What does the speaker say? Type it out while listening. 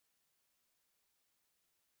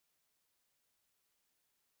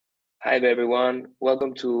Hi everyone,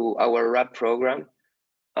 welcome to our iRAP program,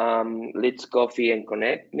 Let's Coffee and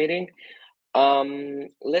Connect meeting.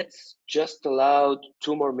 Let's just allow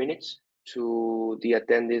 2 more minutes to the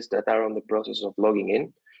attendees that are on the process of logging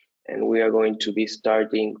in, and we are going to be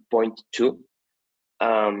starting point 2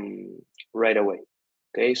 right away.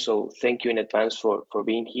 Okay, so thank you in advance for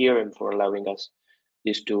being here and for allowing us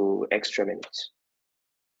these 2 extra minutes.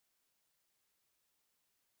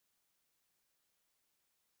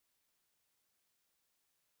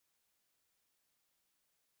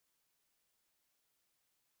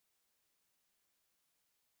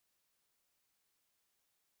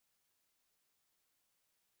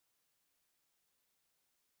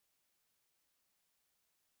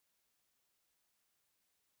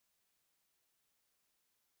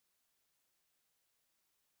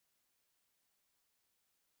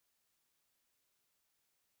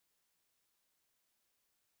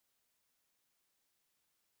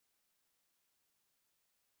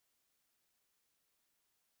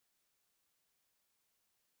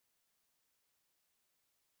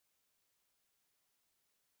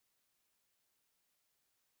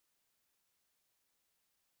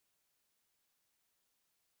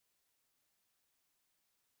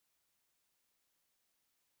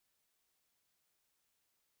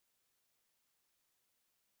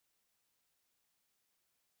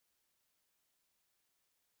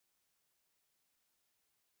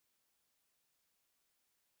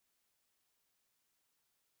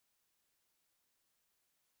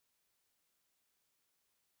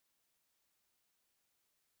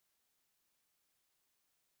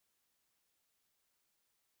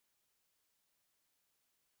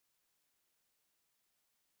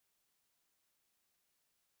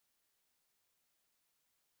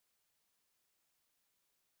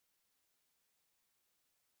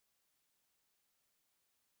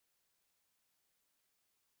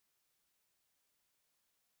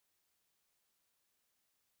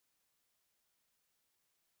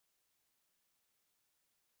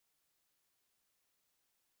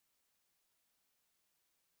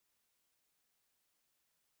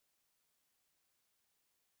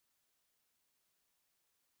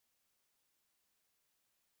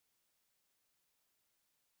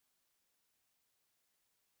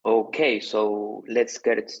 Okay, so let's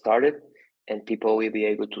get it started, and people will be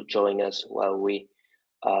able to join us while we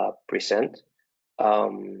present.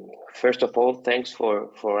 First of all, thanks for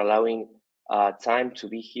allowing time to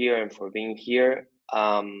be here and for being here.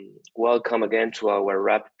 Welcome again to our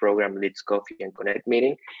iRAP program, Let's Coffee and Connect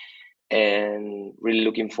meeting, and really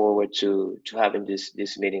looking forward to having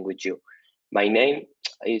this meeting with you. My name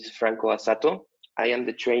is Franco Asato. I am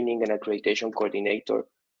the training and accreditation coordinator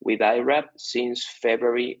with iRAP since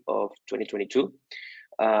February of 2022.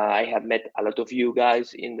 I have met a lot of you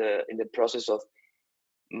guys in the process of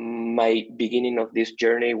my beginning of this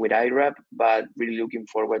journey with iRAP, but really looking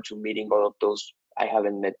forward to meeting all of those I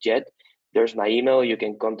haven't met yet. There's my email. You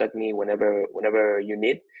can contact me whenever you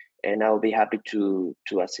need, and I'll be happy to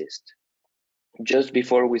assist. Just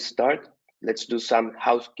before we start, let's do some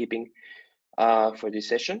housekeeping for this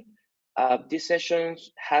session. This session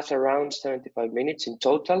has around 75 minutes in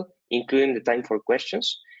total, including the time for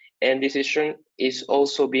questions. And this session is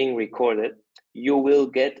also being recorded. You will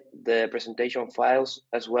get the presentation files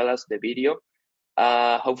as well as the video.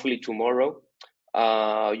 Hopefully tomorrow,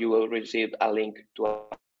 you will receive a link to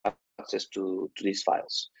access to these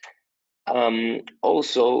files.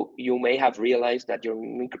 Also, you may have realized that your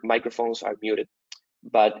microphones are muted,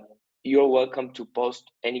 but you're welcome to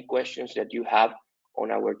post any questions that you have on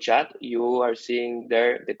our chat. You are seeing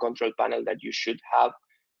there the control panel that you should have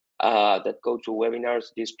that go to webinars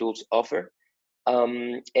these tools offer.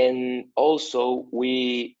 And also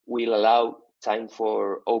we will allow time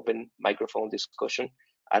for open microphone discussion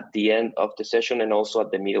at the end of the session, and also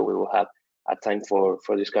at the middle we will have a time for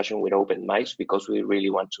discussion with open mics because we really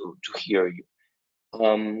want to hear you.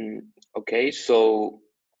 Okay, so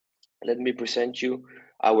let me present you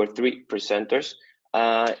our 3 presenters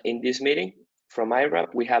in this meeting. From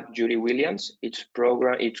iRAP, we have Judy Williams, its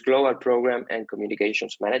Global Program and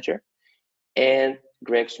Communications Manager, and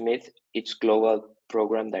Greg Smith, its Global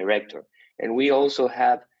Program Director. And we also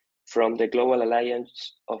have from the Global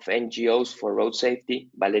Alliance of NGOs for Road Safety,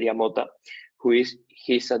 Valeria Mota, who is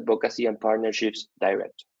his Advocacy and Partnerships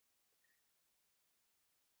Director.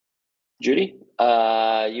 Judy,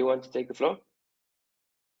 you want to take the floor?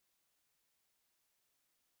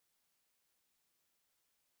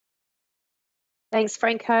 Thanks,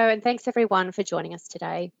 Franco, and thanks everyone for joining us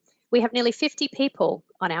today. We have nearly 50 people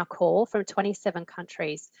on our call from 27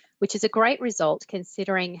 countries, which is a great result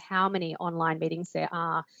considering how many online meetings there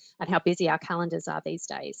are and how busy our calendars are these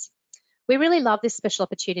days. We really love this special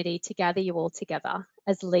opportunity to gather you all together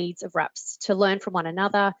as leads of RAPs to learn from one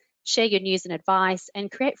another, share your news and advice,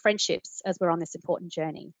 and create friendships as we're on this important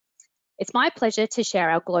journey. It's my pleasure to share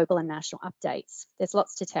our global and national updates. There's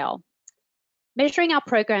lots to tell. Measuring our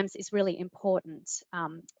programs is really important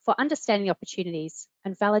for understanding opportunities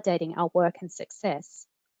and validating our work and success.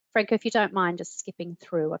 Franco, if you don't mind just skipping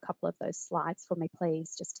through a couple of those slides for me,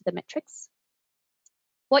 please, just to the metrics.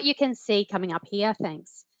 What you can see coming up here,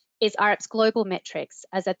 thanks, is iRAP's global metrics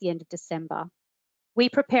as at the end of December. We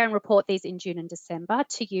prepare and report these in June and December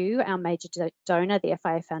to you, our major donor, the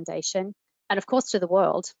FIA Foundation, and of course to the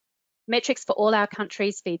world. Metrics for all our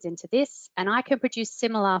countries feeds into this, and I can produce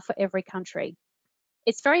similar for every country.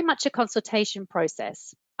 It's very much a consultation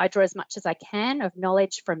process. I draw as much as I can of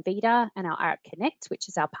knowledge from VITA and our iRAP Connect, which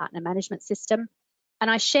is our partner management system, and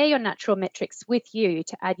I share your natural metrics with you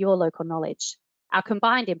to add your local knowledge. Our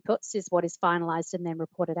combined inputs is what is finalised and then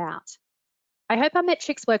reported out. I hope our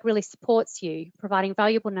metrics work really supports you, providing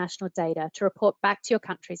valuable national data to report back to your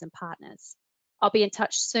countries and partners. I'll be in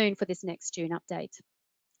touch soon for this next June update.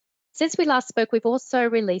 Since we last spoke, we've also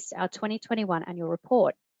released our 2021 annual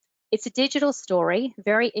report. It's a digital story,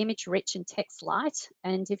 very image rich and text light,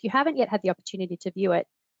 and if you haven't yet had the opportunity to view it,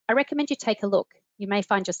 I recommend you take a look. You may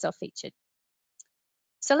find yourself featured.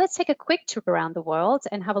 So let's take a quick trip around the world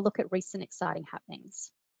and have a look at recent exciting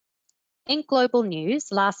happenings. In global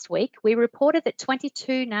news, last week, we reported that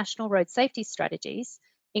 22 national road safety strategies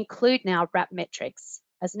include now RAP metrics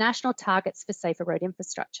as national targets for safer road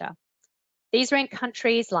infrastructure. These rank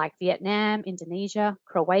countries like Vietnam, Indonesia,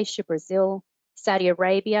 Croatia, Brazil, Saudi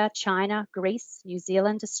Arabia, China, Greece, New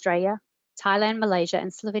Zealand, Australia, Thailand, Malaysia,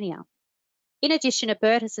 and Slovenia. In addition,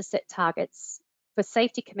 Alberta has set targets for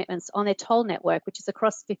safety commitments on their toll network, which is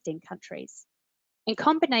across 15 countries. In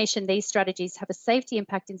combination, these strategies have a safety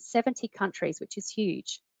impact in 70 countries, which is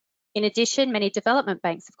huge. In addition, many development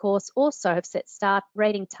banks, of course, also have set star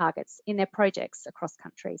rating targets in their projects across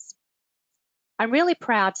countries. I'm really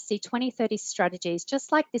proud to see 2030 strategies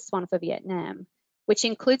just like this one for Vietnam, which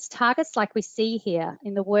includes targets like we see here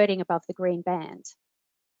in the wording above the green band.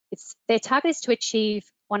 Their target is to achieve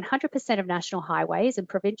 100% of national highways and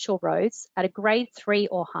provincial roads at a grade 3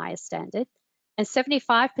 or higher standard, and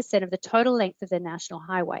 75% of the total length of the national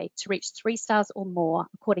highway to reach 3 stars or more,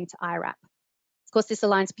 according to iRAP. Of course, this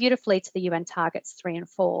aligns beautifully to the UN targets 3 and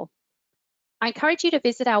 4. I encourage you to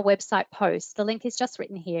visit our website post, the link is just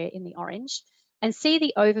written here in the orange, and see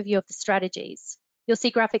the overview of the strategies. You'll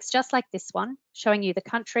see graphics just like this one, showing you the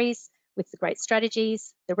countries with the great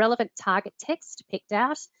strategies, the relevant target text picked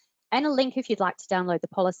out, and a link if you'd like to download the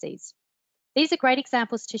policies. These are great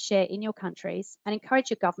examples to share in your countries and encourage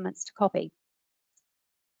your governments to copy.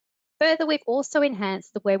 Further, we've also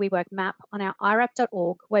enhanced the Where We Work map on our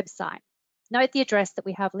irap.org website. Note the address that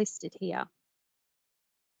we have listed here.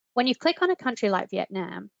 When you click on a country like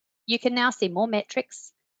Vietnam, you can now see more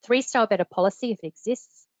metrics, 3-star better policy if it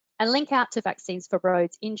exists, and link out to vaccines for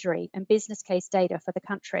roads, injury, and business case data for the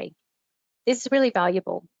country. This is really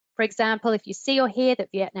valuable. For example, if you see or hear that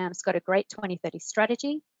Vietnam's got a great 2030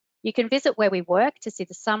 strategy, you can visit Where We Work to see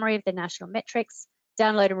the summary of the national metrics,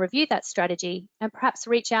 download and review that strategy, and perhaps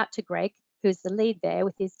reach out to Greg, who's the lead there,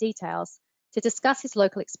 with his details to discuss his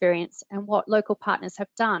local experience and what local partners have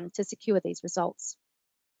done to secure these results.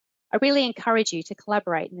 I really encourage you to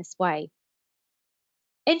collaborate in this way.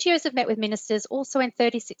 NGOs have met with ministers also in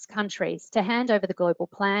 36 countries to hand over the global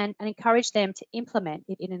plan and encourage them to implement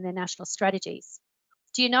it in their national strategies.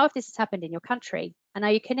 Do you know if this has happened in your country? And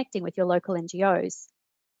are you connecting with your local NGOs?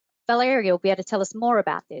 Valeria will be able to tell us more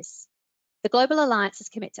about this. The Global Alliance's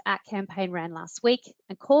Commit to Act campaign ran last week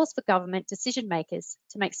and calls for government decision makers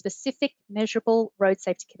to make specific, measurable road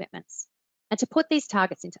safety commitments and to put these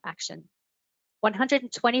targets into action.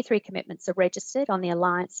 123 commitments are registered on the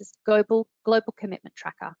Alliance's global commitment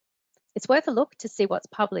tracker. It's worth a look to see what's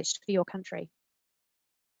published for your country.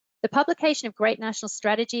 The publication of great national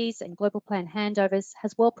strategies and global plan handovers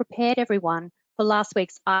has well prepared everyone for last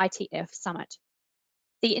week's ITF summit.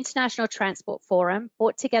 The International Transport Forum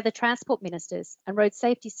brought together transport ministers and road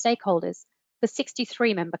safety stakeholders for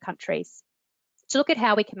 63 member countries to look at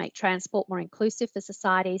how we can make transport more inclusive for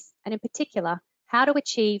societies, and in particular, how to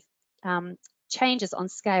achieve changes on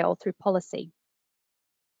scale through policy.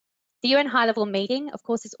 The UN high-level meeting, of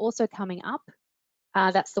course, is also coming up.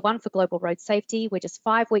 That's the one for global road safety. We're just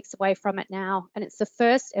 5 weeks away from it now, and it's the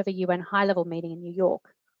first ever UN high-level meeting in New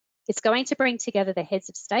York. It's going to bring together the heads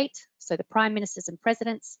of state, so the prime ministers and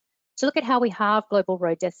presidents, to look at how we halve global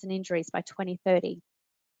road deaths and injuries by 2030.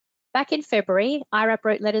 Back in February, iRAP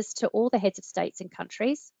wrote letters to all the heads of states and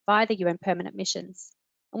countries via the UN permanent missions.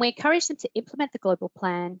 and we encourage them to implement the global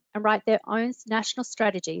plan and write their own national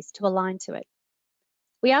strategies to align to it.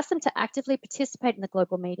 We ask them to actively participate in the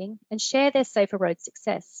global meeting and share their safer road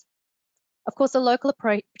success. Of course, a local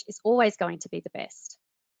approach is always going to be the best.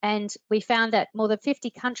 And we found that more than 50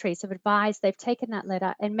 countries have advised they've taken that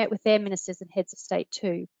letter and met with their ministers and heads of state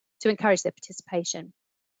too, to encourage their participation.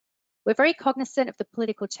 We're very cognizant of the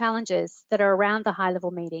political challenges that are around the high-level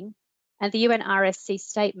meeting and the UNRSC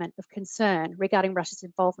statement of concern regarding Russia's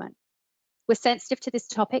involvement. We're sensitive to this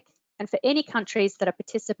topic, and for any countries that are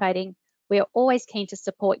participating, we are always keen to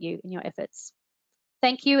support you in your efforts.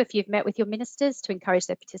 Thank you if you've met with your ministers to encourage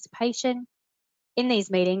their participation in these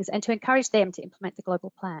meetings and to encourage them to implement the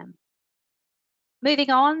global plan. Moving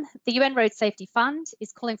on, the UN Road Safety Fund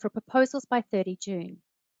is calling for proposals by 30 June.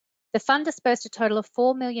 The fund dispersed a total of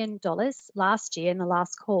 $4 million last year in the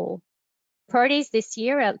last call. Priorities this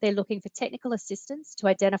year, they're looking for technical assistance to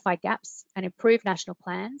identify gaps and improve national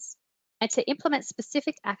plans, and to implement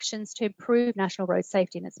specific actions to improve national road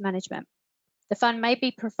safety and its management. The fund may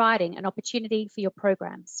be providing an opportunity for your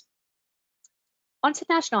programs. On to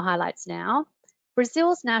national highlights now.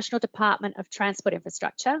 Brazil's National Department of Transport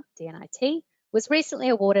Infrastructure, DNIT, was recently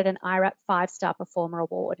awarded an iRAP 5-Star Performer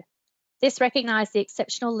Award. This recognised the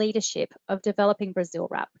exceptional leadership of developing Brazil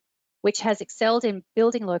RAP, which has excelled in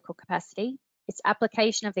building local capacity, its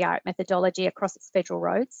application of the iRAP methodology across its federal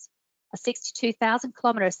roads, a 62,000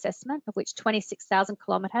 kilometre assessment, of which 26,000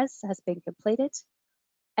 kilometres has been completed,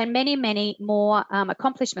 and many, many more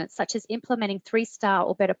accomplishments, such as implementing 3-star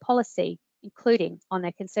or better policy, including on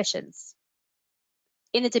their concessions.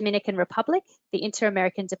 In the Dominican Republic, the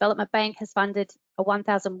Inter-American Development Bank has funded a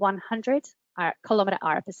 1,100 kilometre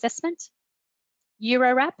iRAP assessment.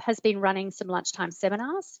 EuroRAP has been running some lunchtime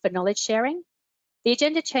seminars for knowledge sharing. The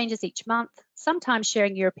agenda changes each month, sometimes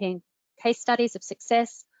sharing European case studies of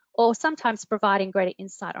success, or sometimes providing greater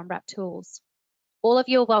insight on RAP tools. All of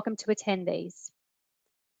you are welcome to attend these.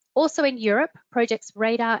 Also in Europe, projects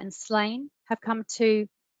Radar and Slane have come to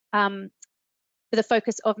the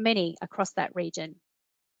focus of many across that region.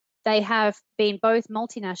 They have been both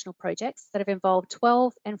multinational projects that have involved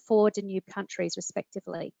 12 and 4 Danube countries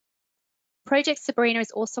respectively. Project Sabrina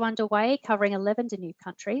is also underway, covering 11 Danube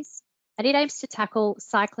countries, and it aims to tackle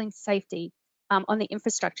cycling safety on the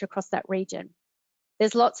infrastructure across that region.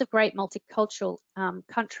 There's lots of great multicultural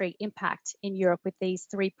country impact in Europe with these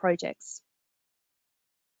 3 projects.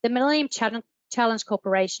 The Millennium Challenge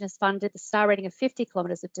Corporation has funded the star rating of 50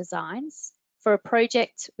 kilometres of designs for a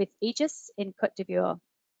project with Aegis in Côte d'Ivoire.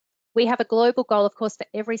 We have a global goal, of course, for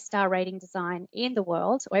every star rating design in the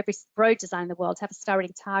world, or every road design in the world, to have a star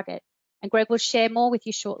rating target. And Greg will share more with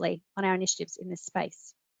you shortly on our initiatives in this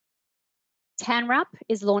space. TANRAP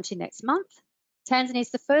is launching next month. Tanzania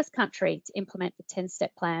is the first country to implement the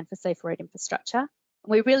 10-step plan for safe road infrastructure. And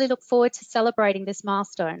we really look forward to celebrating this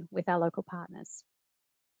milestone with our local partners.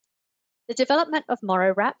 The development of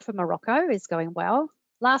MoroRAP for Morocco is going well.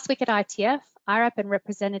 Last week at ITF, iRAP and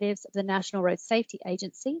representatives of the National Road Safety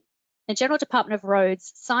Agency and General Department of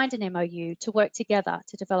Roads signed an MOU to work together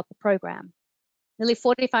to develop a program. Nearly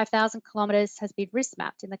 45,000 kilometres has been risk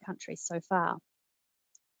mapped in the country so far.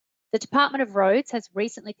 The Department of Roads has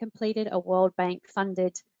recently completed a World Bank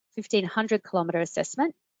funded 1,500 kilometre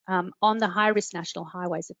assessment on the high-risk national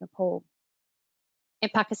highways of Nepal. In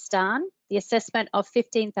Pakistan, the assessment of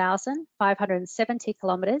 15,570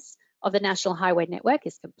 kilometres of the national highway network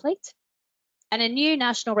is complete, and a new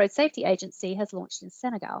National Road Safety Agency has launched in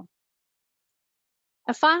Senegal.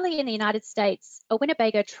 And finally, in the United States, a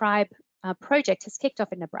Winnebago tribe project has kicked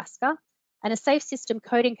off in Nebraska, and a safe system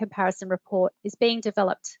coding comparison report is being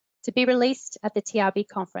developed to be released at the TRB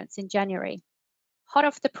conference in January. Hot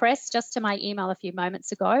off the press, just to my email a few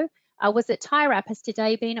moments ago, was that TIRAP has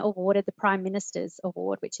today been awarded the Prime Minister's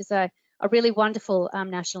Award, which is a really wonderful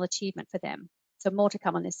national achievement for them. So more to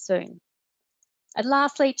come on this soon. And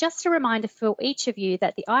lastly, just a reminder for each of you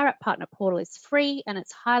that the iRAP Partner Portal is free and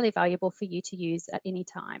it's highly valuable for you to use at any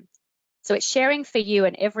time. So it's sharing for you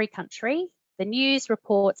in every country the news,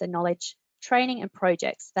 reports and knowledge, training and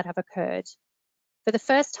projects that have occurred. For the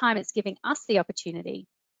first time, it's giving us the opportunity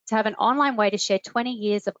to have an online way to share 20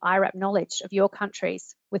 years of iRAP knowledge of your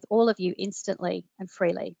countries with all of you instantly and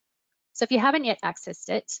freely. So if you haven't yet accessed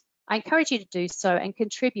it, I encourage you to do so and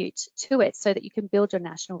contribute to it so that you can build your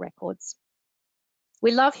national records.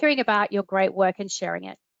 We love hearing about your great work and sharing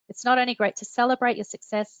it. It's not only great to celebrate your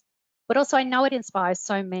success, but also I know it inspires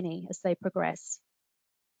so many as they progress.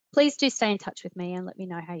 Please do stay in touch with me and let me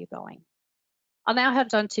know how you're going. I'll now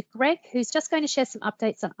hand on to Greg, who's just going to share some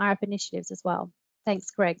updates on iRAP initiatives as well. Thanks,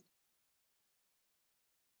 Greg.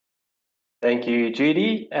 Thank you,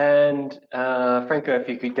 Judy. And Franco, if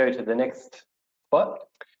you could go to the next spot.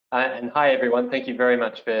 And hi, everyone. Thank you very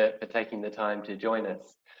much for taking the time to join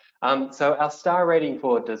us. So our star rating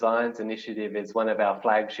for designs initiative is one of our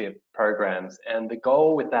flagship programs. And the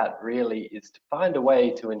goal with that really is to find a way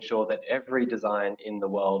to ensure that every design in the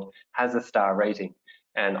world has a star rating.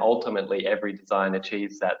 And ultimately, every design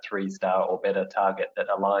achieves that 3-star or better target that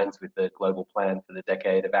aligns with the global plan for the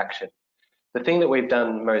Decade of Action. The thing that we've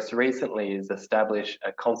done most recently is establish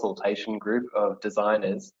a consultation group of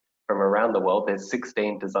designers from around the world. There's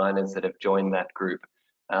 16 designers that have joined that group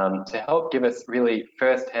to help give us really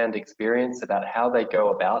first-hand experience about how they go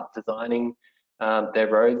about designing their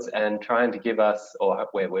roads and trying to give us, or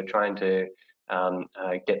where we're trying to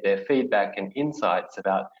get their feedback and insights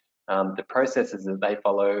about the processes that they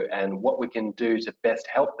follow and what we can do to best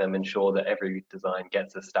help them ensure that every design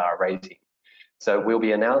gets a star rating. So we'll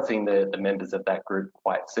be announcing the members of that group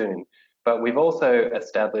quite soon. But we've also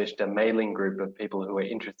established a mailing group of people who are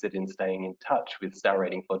interested in staying in touch with Star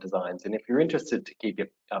Rating for Designs. And if you're interested to keep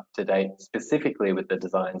it up to date specifically with the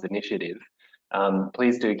Designs Initiative,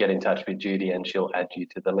 please do get in touch with Judy and she'll add you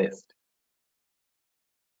to the list.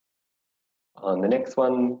 On the next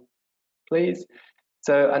one, please.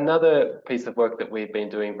 So another piece of work that we've been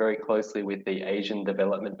doing very closely with the Asian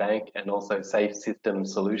Development Bank and also Safe System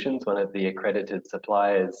Solutions, one of the accredited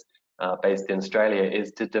suppliers based in Australia,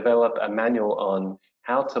 is to develop a manual on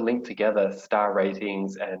how to link together star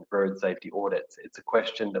ratings and road safety audits. It's a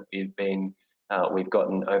question that we've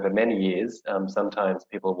gotten over many years. Sometimes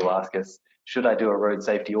people will ask us, should I do a road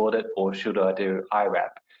safety audit or should I do iRAP?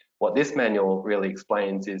 What this manual really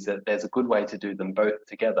explains is that there's a good way to do them both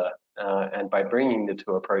together, and by bringing the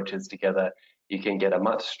two approaches together, you can get a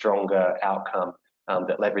much stronger outcome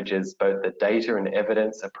that leverages both the data and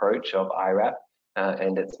evidence approach of iRAP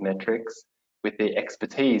and its metrics with the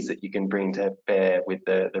expertise that you can bring to bear with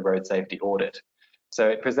the road safety audit. So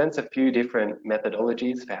it presents a few different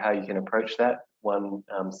methodologies for how you can approach that, one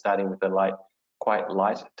starting with the quite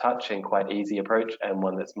light touch and quite easy approach, and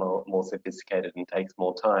one that's more sophisticated and takes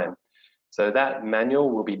more time. So that manual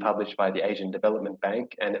will be published by the Asian Development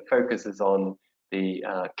Bank, and it focuses on the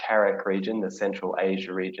CARAC region, the Central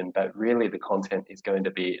Asia region, but really the content is going to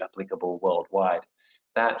be applicable worldwide.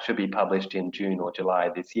 That should be published in June or July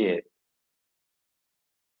this year.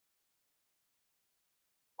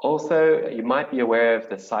 Also, you might be aware of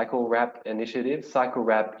the iRAP initiative.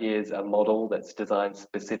 iRAP is a model that's designed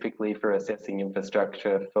specifically for assessing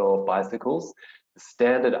infrastructure for bicycles. The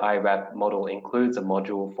standard iRAP model includes a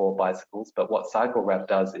module for bicycles, but what iRAP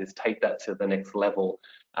does is take that to the next level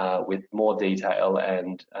with more detail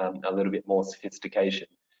and a little bit more sophistication.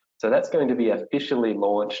 So that's going to be officially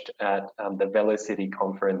launched at the Velocity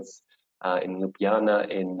conference in Ljubljana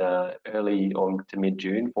in early on to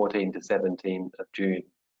mid-June, 14 to 17 of June.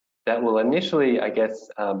 That will initially, I guess,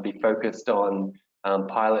 be focused on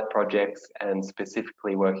pilot projects and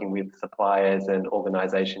specifically working with suppliers and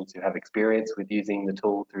organizations who have experience with using the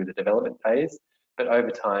tool through the development phase. But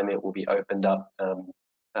over time, it will be opened up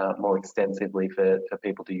more extensively for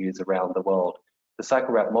people to use around the world. The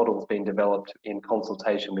iRAP model has been developed in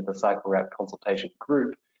consultation with the iRAP consultation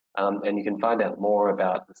group, and you can find out more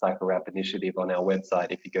about the iRAP initiative on our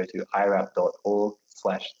website if you go to irap.org/iRAP.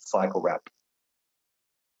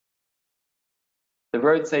 The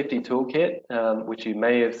Road Safety Toolkit, which you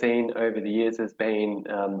may have seen over the years, has been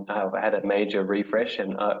had a major refresh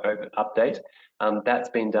and update. That's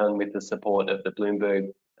been done with the support of the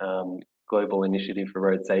Bloomberg Global Initiative for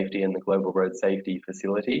Road Safety and the Global Road Safety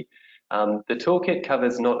Facility. The toolkit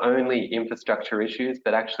covers not only infrastructure issues,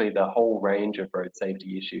 but actually the whole range of road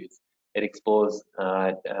safety issues. It explores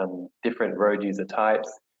different road user types,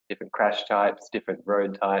 different crash types, different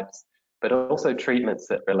road types, but also treatments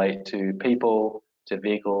that relate to people, to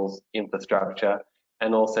vehicles, infrastructure,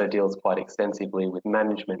 and also deals quite extensively with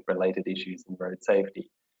management related issues in road safety.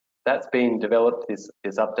 That's been developed, this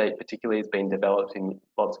update particularly has been developed in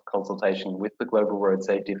lots of consultation with the Global Road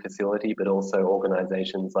Safety Facility, but also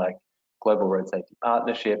organisations like Global Road Safety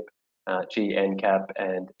Partnership, GNCAP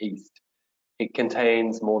and EAST. It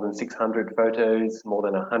contains more than 600 photos, more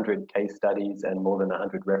than 100 case studies, and more than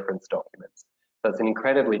 100 reference documents. So it's an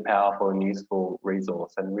incredibly powerful and useful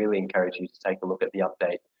resource, and really encourage you to take a look at the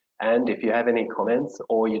update. And if you have any comments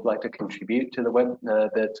or you'd like to contribute to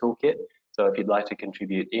the toolkit, so if you'd like to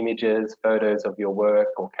contribute images, photos of your work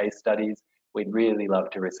or case studies, we'd really love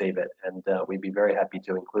to receive it, and we'd be very happy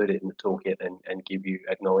to include it in the toolkit and give you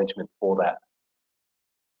acknowledgement for that.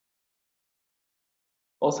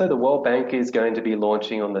 Also, the World Bank is going to be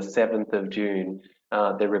launching on the 7th of June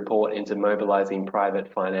the report into mobilising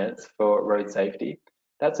private finance for road safety.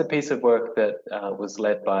 That's a piece of work that was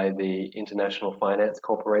led by the International Finance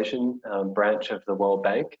Corporation branch of the World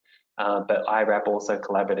Bank, but iRAP also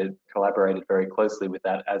collaborated very closely with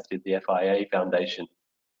that, as did the FIA Foundation.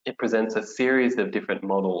 It presents a series of different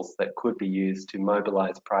models that could be used to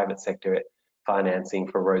mobilize private sector financing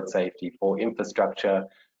for road safety, for infrastructure,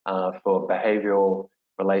 for behavioral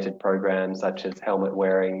related programs such as helmet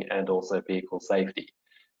wearing and also vehicle safety.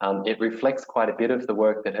 It reflects quite a bit of the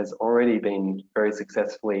work that has already been very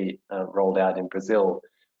successfully rolled out in Brazil,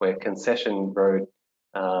 where concessionaires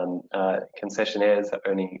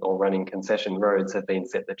owning or running concession roads have been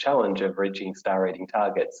set the challenge of reaching star rating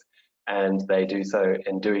targets, and they do so.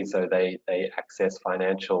 In doing so, they access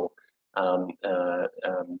financial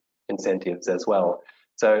incentives as well.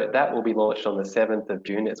 So that will be launched on the 7th of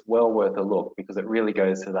June. It's well worth a look because it really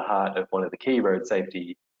goes to the heart of one of the key road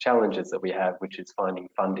safety challenges that we have, which is finding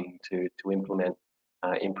funding to implement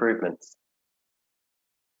improvements.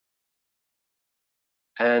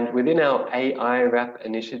 And within our iRAP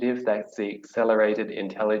initiative, that's the Accelerated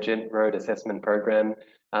Intelligent Road Assessment Program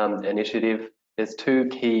initiative, there's two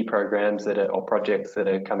key programs that or projects that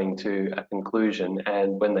are coming to a conclusion.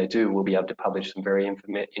 And when they do, we'll be able to publish some very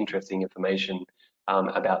interesting information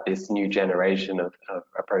about this new generation of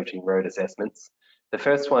approaching road assessments. The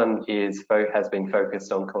first one has been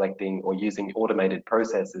focused on collecting or using automated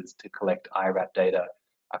processes to collect iRAP data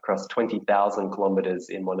across 20,000 kilometres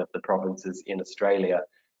in one of the provinces in Australia.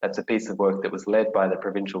 That's a piece of work that was led by the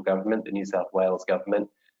provincial government, the New South Wales government,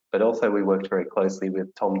 but also we worked very closely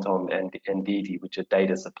with TomTom and Didi, which are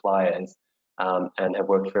data suppliers, and have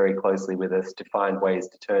worked very closely with us to find ways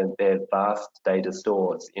to turn their vast data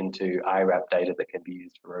stores into iRAP data that can be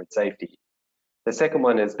used for road safety. The second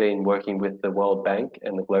one has been working with the World Bank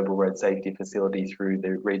and the Global Road Safety Facility through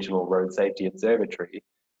the Regional Road Safety Observatory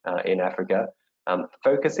in Africa,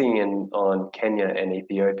 focusing on Kenya and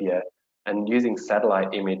Ethiopia and using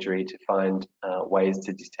satellite imagery to find ways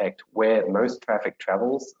to detect where most traffic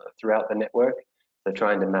travels throughout the network. So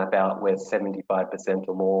trying to map out where 75%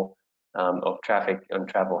 or more of traffic and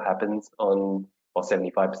travel happens on, or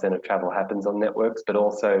 75% of travel happens on networks, but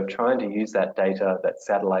also trying to use that data, that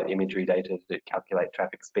satellite imagery data, to calculate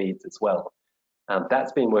traffic speeds as well.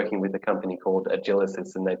 That's been working with a company called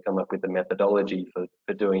Agilicis, and they've come up with a methodology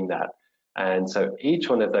for doing that. And so each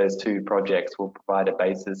one of those two projects will provide a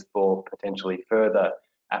basis for potentially further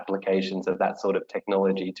applications of that sort of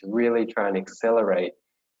technology to really try and accelerate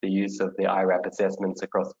the use of the iRAP assessments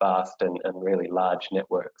across vast and really large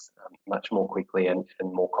networks much more quickly and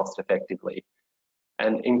more cost effectively.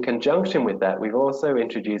 And in conjunction with that, we've also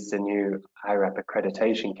iintroduced a new iRAP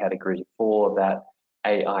accreditation category for that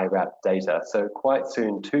iRAP data. So quite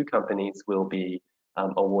soon, 2 companies will be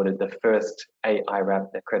awarded the first iRAP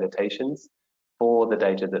accreditations for the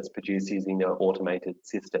data that's produced using their automated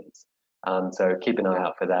systems. So keep an eye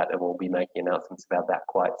out for that, and we'll be making announcements about that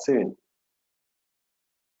quite soon.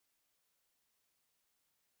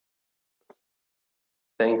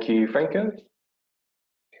 Thank you, Franco.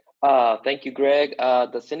 Thank you, Greg.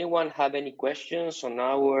 Does anyone have any questions on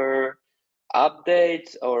our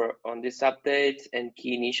updates or on these updates and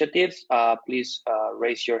key initiatives? Please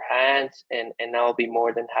raise your hands, and I'll be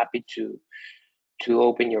more than happy to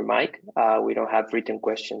open your mic. We don't have written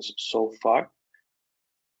questions so far.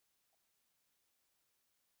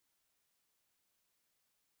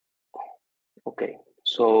 Okay,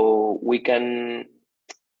 so we can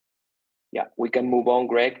move on,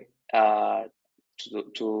 Greg,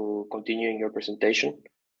 to continuing your presentation,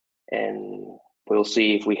 and we'll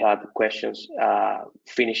see if we have questions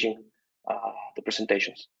finishing the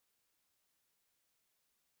presentations.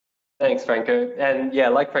 Thanks, Franco. And yeah,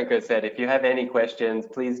 like Franco said, if you have any questions,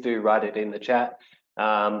 please do write it in the chat,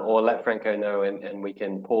 or let Franco know, and we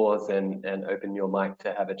can pause and open your mic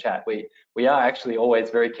to have a chat. We are actually always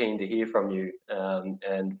very keen to hear from you,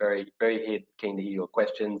 and very keen to hear your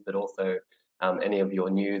questions, but also any of your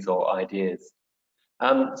news or ideas.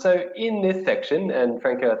 So in this section, and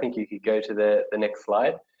Franco, I think you could go to the next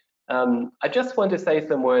slide. I just want to say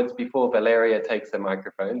some words before Valeria takes the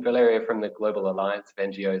microphone. Valeria from the Global Alliance of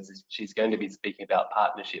NGOs, she's going to be speaking about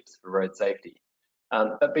partnerships for road safety.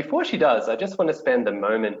 But before she does, I just want to spend a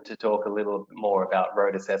moment to talk a little more about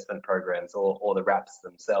road assessment programs or the RAPs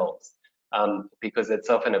themselves, because it's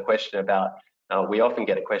often a question about, we often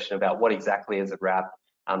get a question about what exactly is a RAP,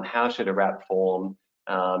 how should a RAP form,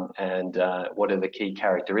 and what are the key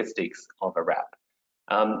characteristics of a RAP.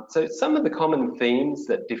 So some of the common themes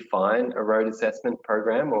that define a road assessment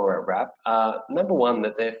program or a RAP are, number one,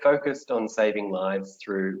 that they're focused on saving lives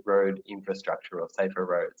through road infrastructure or safer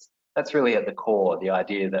roads. That's really at the core, the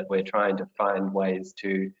idea that we're trying to find ways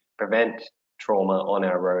to prevent trauma on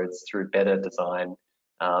our roads through better design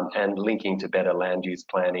and linking to better land use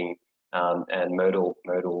planning and modal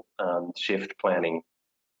shift planning,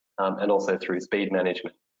 and also through speed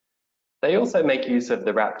management. They also make use of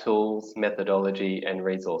the RAP tools, methodology, and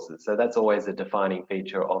resources. So that's always a defining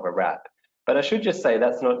feature of a RAP. But I should just say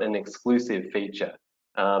that's not an exclusive feature.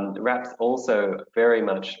 RAPs also very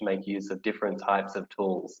much make use of different types of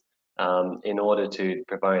tools in order to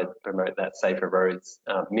promote that safer roads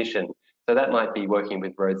mission. So that might be working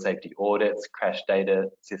with road safety audits, crash data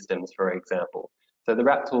systems, for example. So the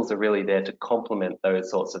RAP tools are really there to complement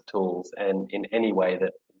those sorts of tools and in any way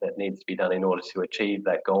that needs to be done in order to achieve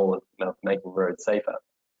that goal of making roads safer.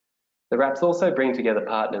 The RAPs also bring together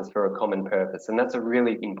partners for a common purpose, and that's a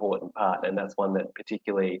really important part, and that's one that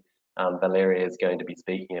particularly Valeria is going to be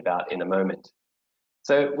speaking about in a moment.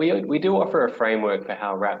 So we do offer a framework for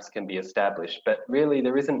how RAPs can be established, but really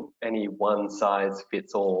there isn't any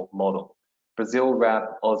one-size-fits-all model. Brazil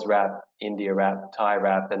RAP, Oz RAP, India RAP, Thai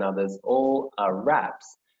RAP, and others all are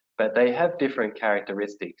RAPs, but they have different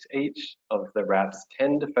characteristics. Each of the RAPs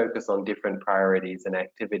tend to focus on different priorities and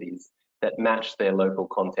activities that match their local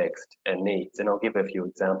context and needs, and I'll give a few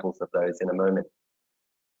examples of those in a moment.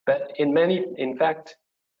 But in fact,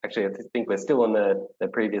 actually I think we're still on the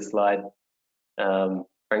previous slide,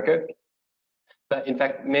 Franco. But in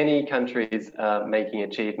fact, many countries are making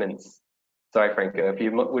achievements. Sorry, Franco, if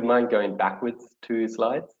you would mind going backwards 2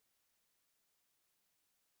 slides.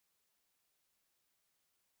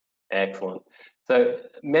 Excellent. So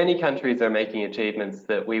many countries are making achievements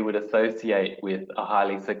that we would associate with a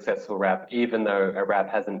highly successful RAP, even though a RAP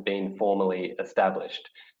hasn't been formally established.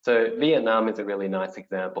 So Vietnam is a really nice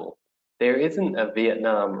example. There isn't a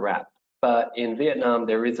Vietnam RAP, but in Vietnam,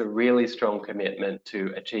 there is a really strong commitment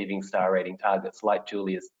to achieving star rating targets, like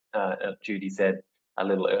Judy said a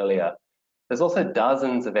little earlier. There's also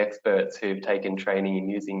dozens of experts who've taken training in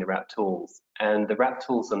using the RAP tools, and the RAP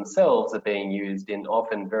tools themselves are being used in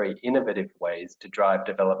often very innovative ways to drive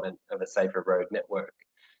development of a safer road network.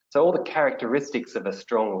 So all the characteristics of a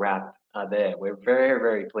strong RAP are there. We're very,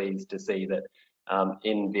 very pleased to see that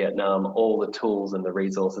in Vietnam, all the tools and the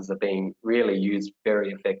resources are being really used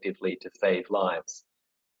very effectively to save lives.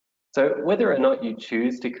 So whether or not you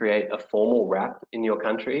choose to create a formal RAP in your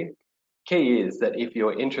country, key is that if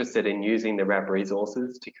you're interested in using the RAP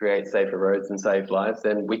resources to create safer roads and save lives,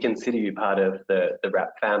 then we consider you part of the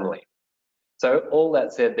RAP family. So all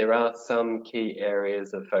that said, there are some key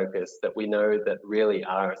areas of focus that we know that really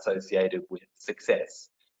are associated with success.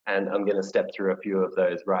 And I'm going to step through a few of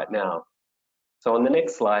those right now. So on the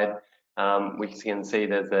next slide, we can see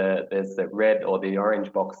there's the red or the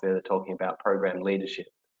orange box there talking about program leadership.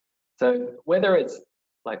 So whether it's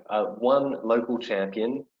like one local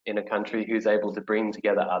champion in a country who's able to bring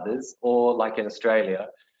together others, or like in Australia,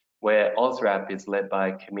 where OzRAP is led by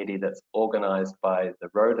a committee that's organised by the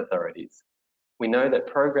road authorities, we know that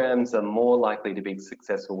programs are more likely to be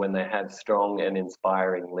successful when they have strong and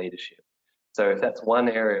inspiring leadership. So if that's one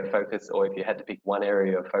area of focus, or if you had to pick one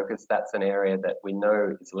area of focus, that's an area that we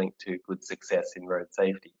know is linked to good success in road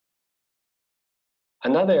safety.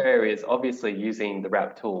 Another area is obviously using the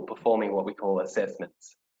RAP tool, performing what we call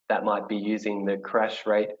assessments. That might be using the crash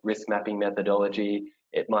rate risk mapping methodology.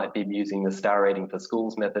 It might be using the star rating for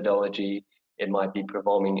schools methodology. It might be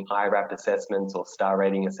performing iRAP assessments or star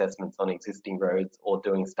rating assessments on existing roads, or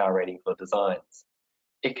doing star rating for designs.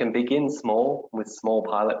 It can begin small with small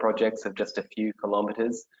pilot projects of just a few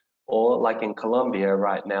kilometers, or like in Colombia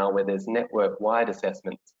right now, where there's network-wide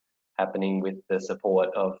assessments happening with the support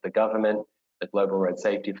of the government, the Global Road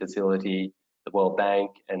Safety Facility, the World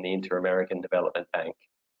Bank, and the Inter-American Development Bank.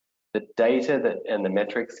 The data and the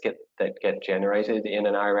metrics that get generated in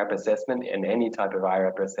an iRAP assessment, and any type of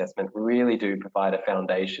iRAP assessment, really do provide a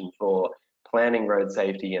foundation for planning road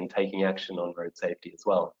safety and taking action on road safety as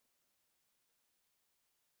well.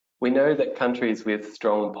 We know that countries with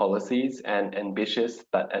strong policies and ambitious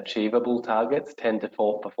but achievable targets tend to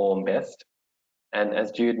perform best. And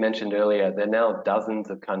as Jude mentioned earlier, there are now dozens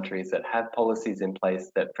of countries that have policies in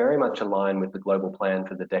place that very much align with the global plan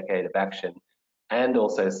for the Decade of Action, and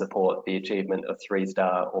also support the achievement of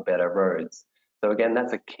 3-star or better roads. So again,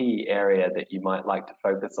 that's a key area that you might like to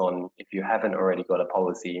focus on if you haven't already got a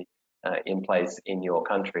policy in place in your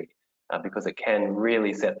country, because it can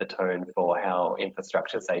really set the tone for how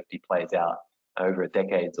infrastructure safety plays out over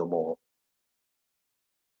decades or more.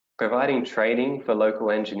 Providing training for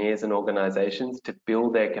local engineers and organisations to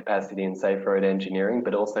build their capacity in safe road engineering,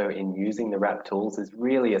 but also in using the RAP tools, is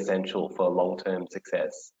really essential for long-term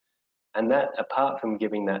success. And that, apart from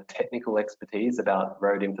giving that technical expertise about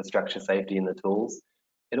road infrastructure safety in the tools,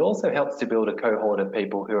 it also helps to build a cohort of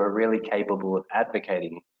people who are really capable of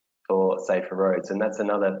advocating for safer roads. And that's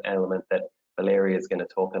another element that Valeria is going to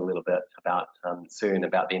talk a little bit about soon,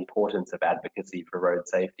 about the importance of advocacy for road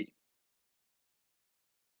safety.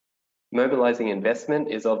 Mobilising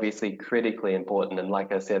investment is obviously critically important, and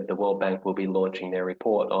like I said, the World Bank will be launching their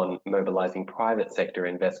report on mobilising private sector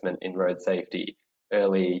investment in road safety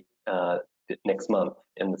early next month,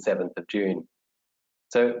 on the 7th of June.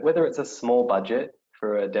 So whether it's a small budget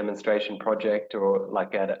for a demonstration project, or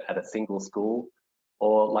like at a single school,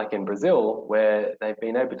 or like in Brazil, where they've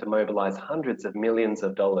been able to mobilise hundreds of millions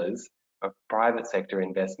of dollars of private sector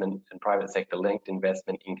investment and private sector linked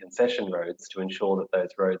investment in concession roads to ensure that those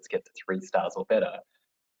roads get to 3 stars or better.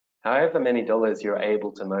 However many dollars you're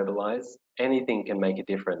able to mobilise, anything can make a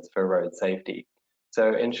difference for road safety.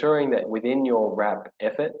 So ensuring that within your RAP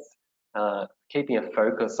efforts, keeping a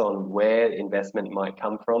focus on where investment might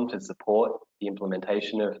come from to support the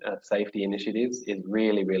implementation of safety initiatives is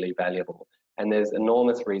really, really valuable. And there's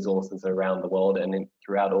enormous resources around the world and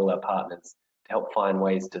throughout all our partners to help find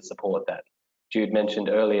ways to support that. Jude mentioned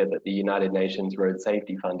earlier that the United Nations Road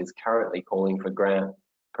Safety Fund is currently calling for grant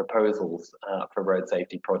proposals for road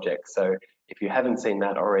safety projects. So if you haven't seen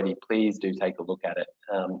that already, please do take a look at it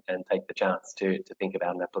and take the chance to think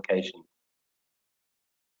about an application.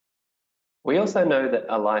 We also know that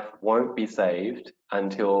a life won't be saved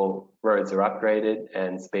until roads are upgraded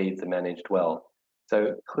and speeds are managed well.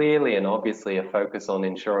 So clearly and obviously a focus on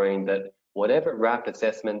ensuring that whatever RAP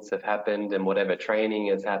assessments have happened and whatever training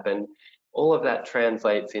has happened, all of that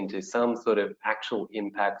translates into some sort of actual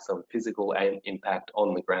impacts on physical impact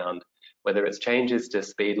on the ground, whether it's changes to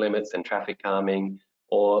speed limits and traffic calming,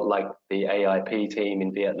 or like the AIP team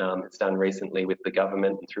in Vietnam has done recently with the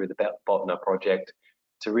government and through the Botna project,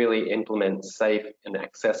 to really implement safe and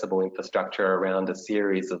accessible infrastructure around a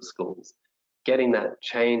series of schools. Getting that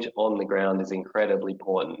change on the ground is incredibly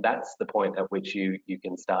important. That's the point at which you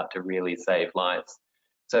can start to really save lives.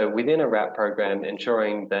 So within a RAP program,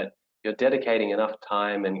 ensuring that you're dedicating enough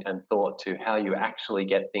time and thought to how you actually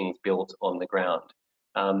get things built on the ground.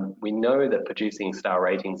 We know that producing star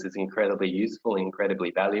ratings is incredibly useful,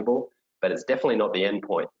 incredibly valuable, but it's definitely not the end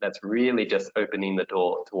point. That's really just opening the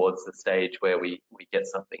door towards the stage where we get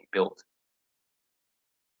something built.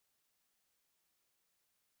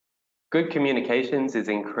 Good communications is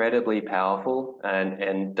incredibly powerful,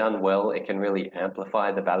 and done well, it can really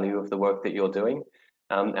amplify the value of the work that you're doing.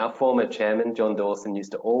 Our former chairman, John Dawson,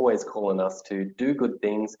 used to always call on us to do good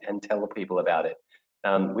things and tell people about it.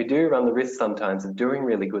 We do run the risk sometimes of doing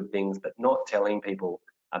really good things, but not telling people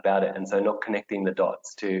about it, and so not connecting the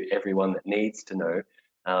dots to everyone that needs to know,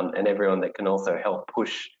 and everyone that can also help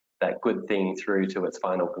push that good thing through to its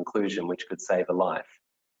final conclusion, which could save a life.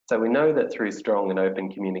 So we know that through strong and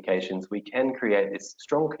open communications, we can create this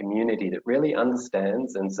strong community that really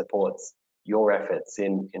understands and supports your efforts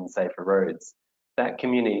in safer roads. That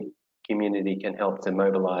community can help to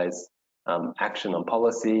mobilise action on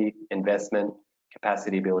policy, investment,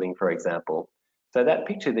 capacity building, for example. So that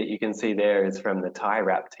picture that you can see there is from the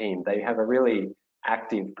iRAP team. They have a really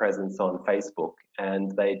active presence on Facebook,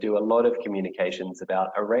 and they do a lot of communications about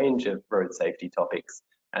a range of road safety topics,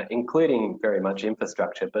 including very much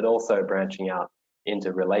infrastructure, but also branching out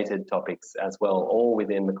into related topics as well, all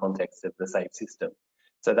within the context of the SAFE system.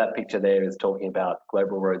 So that picture there is talking about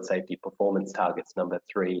Global Road Safety Performance Targets number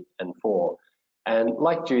 3 and 4. And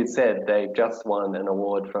like Jude said, they've just won an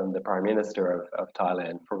award from the Prime Minister of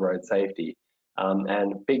Thailand for road safety.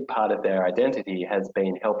 And a big part of their identity has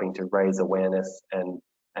been helping to raise awareness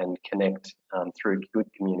and connect through good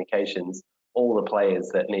communications all the players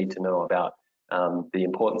that need to know about the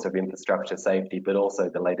importance of infrastructure safety, but also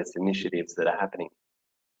the latest initiatives that are happening.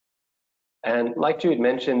 And like Jude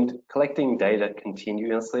mentioned, collecting data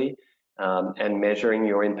continuously and measuring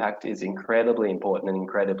your impact is incredibly important and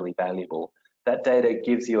incredibly valuable. That data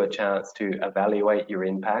gives you a chance to evaluate your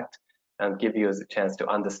impact and give you a chance to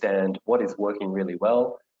understand what is working really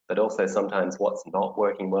well, but also sometimes what's not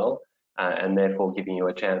working well, and therefore giving you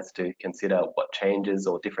a chance to consider what changes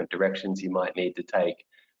or different directions you might need to take.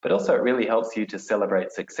 But also it really helps you to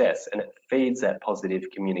celebrate success, and it feeds that positive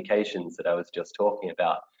communications that I was just talking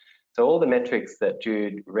about. So all the metrics that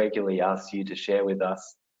Jude regularly asks you to share with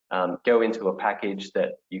us go into a package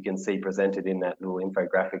that you can see presented in that little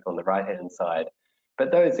infographic on the right-hand side.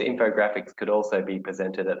 But those infographics could also be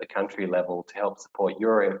presented at the country level to help support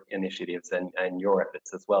your initiatives and your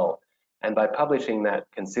efforts as well. And by publishing that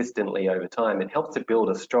consistently over time, it helps to build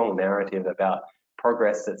a strong narrative about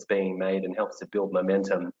progress that's being made and helps to build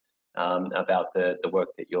momentum about the work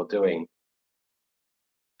that you're doing.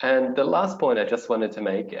 And the last point I just wanted to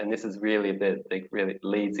make, and this is really really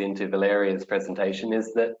leads into Valeria's presentation,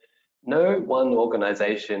 is that no one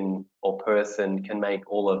organization or person can make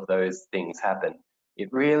all of those things happen.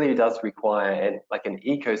 It really does require like an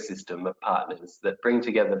ecosystem of partners that bring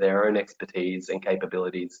together their own expertise and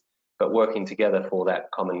capabilities, but working together for that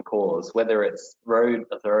common cause, whether it's road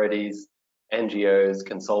authorities, NGOs,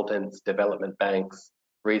 consultants, development banks,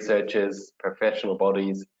 researchers, professional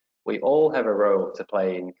bodies. We all have a role to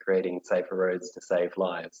play in creating safer roads to save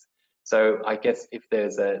lives. So I guess if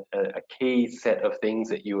there's a key set of things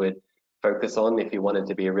that you would focus on if you wanted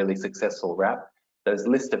to be a really successful RAP, those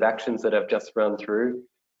list of actions that I've just run through,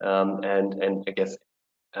 and I guess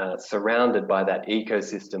surrounded by that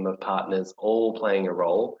ecosystem of partners all playing a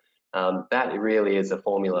role, that really is a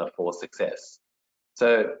formula for success.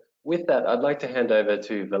 So with that, I'd like to hand over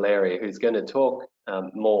to Valeria, who's going to talk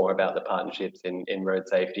more about the partnerships in road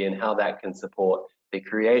safety and how that can support the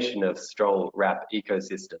creation of strong RAP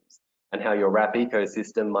ecosystems and how your RAP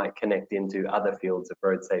ecosystem might connect into other fields of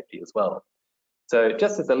road safety as well. So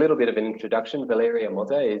just as a little bit of an introduction, Valeria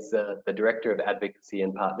Motta is the Director of Advocacy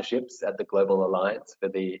and Partnerships at the Global Alliance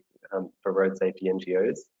for Road Safety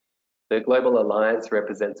NGOs. The Global Alliance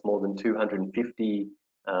represents more than 250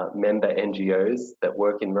 member NGOs that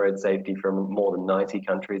work in road safety from more than 90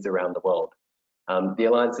 countries around the world. The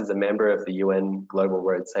Alliance is a member of the UN Global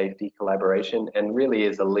Road Safety Collaboration and really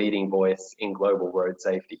is a leading voice in global road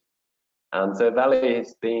safety. So Valeria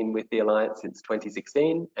has been with the Alliance since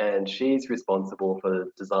 2016, and she's responsible for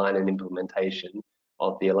the design and implementation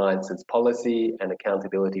of the Alliance's policy and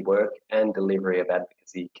accountability work and delivery of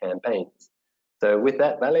advocacy campaigns. So with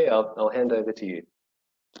that, Valeria, I'll hand over to you.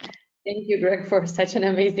 Thank you, Greg, for such an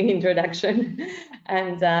amazing introduction.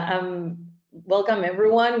 And welcome,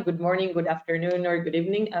 everyone. Good morning, good afternoon, or good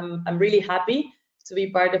evening. I'm really happy to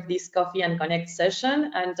be part of this Coffee and Connect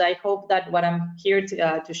session, and I hope that what I'm here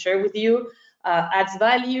to share with you adds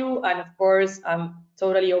value. And of course, I'm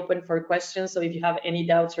totally open for questions. So if you have any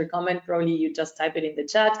doubts or comment, probably you just type it in the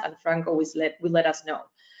chat, and Franco will let us know.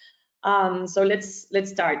 So let's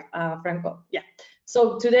start, Franco. Yeah.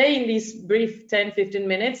 So today, in this brief 10-15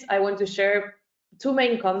 minutes, I want to share two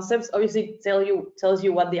main concepts. Obviously, tells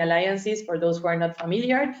you what the Alliance is for those who are not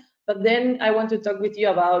familiar. But then I want to talk with you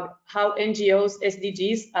about how NGOs,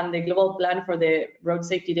 SDGs, and the Global Plan for the Road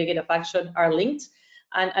Safety Decade of Action are linked,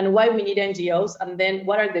 and why we need NGOs, and then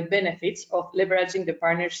what are the benefits of leveraging the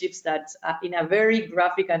partnerships that, in a very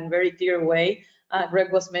graphic and very clear way,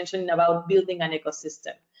 Greg was mentioning about building an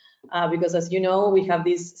ecosystem. Because as you know, we have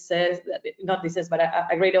this says, not this says, but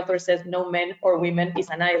a great author says, no man or women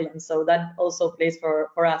is an island. So that also plays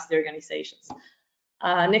for us, the organizations.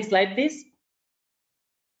 Next slide, please.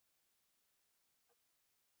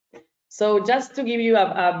 So just to give you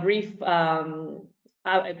a brief, a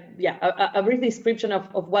brief description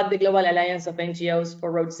of what the Global Alliance of NGOs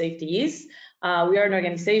for Road Safety is. We are an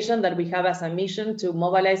organization that we have as a mission to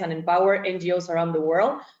mobilize and empower NGOs around the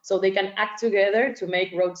world so they can act together to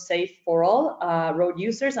make roads safe for all road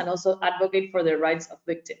users and also advocate for the rights of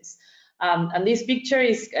victims. And this picture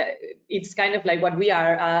is, it's kind of like what we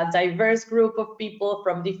are, a diverse group of people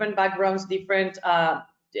from different backgrounds, different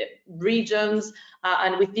regions,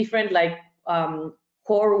 and with different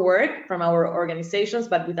core work from our organizations,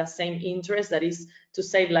 but with the same interest, that is to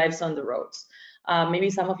save lives on the roads. Maybe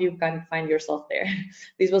some of you can find yourself there.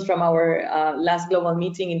 This was from our last global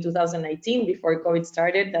meeting in 2019, before COVID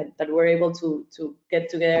started, that we're able to get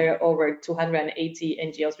together over 280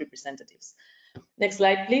 NGOs representatives. Next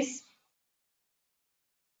slide, please.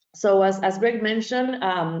 So as Greg mentioned,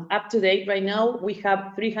 up to date right now, we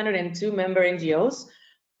have 302 member NGOs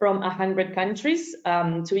from 100 countries.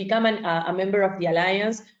 To become a member of the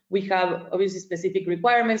Alliance, we have obviously specific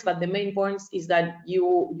requirements, but the main points is that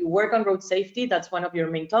you work on road safety. That's one of your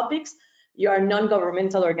main topics. You are a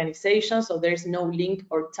non-governmental organization, so there's no link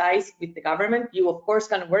or ties with the government. You, of course,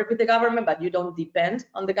 can work with the government, but you don't depend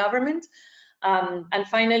on the government. And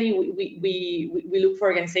finally, we look for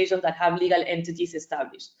organizations that have legal entities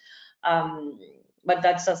established. But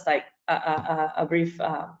that's just like a brief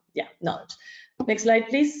knowledge. Next slide,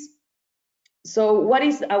 please. So what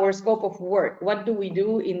is our scope of work? What do we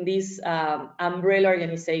do in this umbrella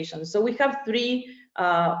organization? So we have three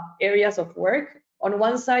areas of work. On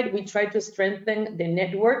one side, we try to strengthen the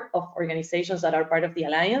network of organizations that are part of the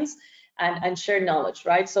Alliance and share knowledge,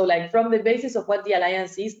 right? So like from the basis of what the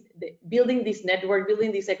Alliance is, building this network,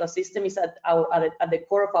 building this ecosystem is at the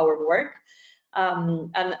core of our work.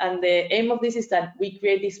 And the aim of this is that we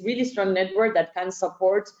create this really strong network that can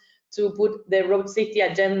support to put the road safety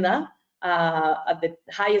agenda at the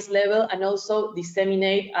highest level, and also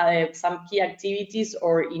disseminate some key activities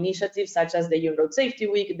or initiatives such as the UN Road Safety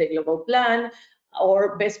Week, the Global Plan,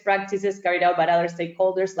 or best practices carried out by other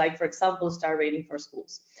stakeholders, like, for example, star rating for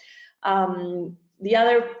schools. The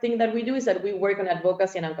other thing that we do is that we work on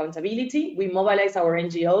advocacy and accountability. We mobilize our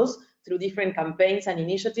NGOs through different campaigns and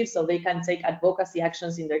initiatives so they can take advocacy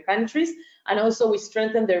actions in their countries, and also we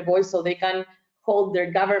strengthen their voice so they can hold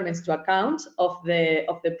their governments to account of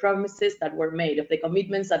the promises that were made, of the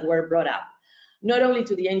commitments that were brought up, not only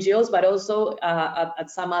to the NGOs, but also at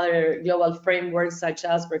some other global frameworks, such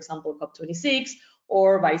as, for example, COP26,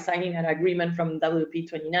 or by signing an agreement from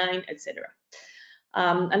WP29, etc.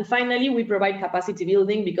 And finally, we provide capacity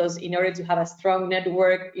building, because in order to have a strong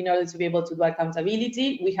network, in order to be able to do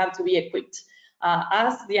accountability, we have to be equipped,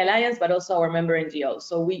 as the Alliance, but also our member NGOs.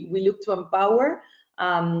 So we look to empower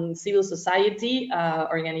civil society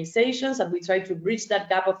organizations, and we try to bridge that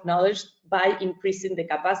gap of knowledge by increasing the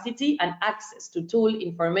capacity and access to tool,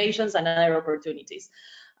 informations, and other opportunities.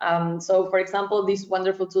 So, for example, these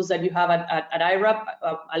wonderful tools that you have at iRAP,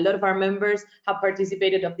 a lot of our members have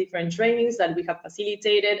participated of different trainings that we have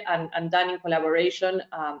facilitated and done in collaboration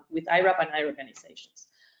with iRAP and other organizations.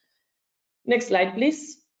 Next slide,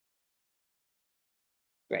 please.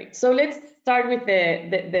 Great. So let's start with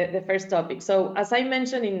the first topic. So as I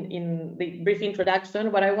mentioned in the brief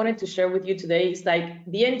introduction, what I wanted to share with you today is like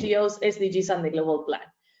the NGOs, SDGs, and the global plan.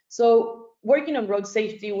 So working on road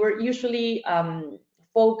safety, we're usually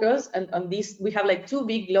focus on this. We have like two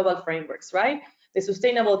big global frameworks, right? The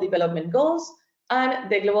Sustainable Development Goals and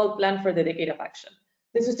the Global Plan for the Decade of Action.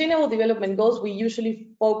 The Sustainable Development Goals, we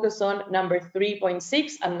usually focus on number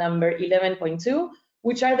 3.6 and number 11.2,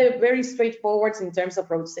 which are the very straightforward in terms of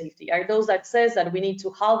road safety, are those that says that we need to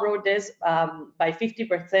halve road deaths by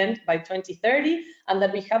 50% by 2030, and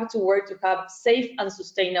that we have to work to have safe and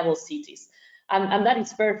sustainable cities. And that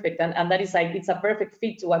is perfect, and that is like, it's a perfect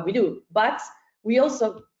fit to what we do. But we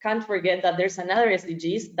also can't forget that there's another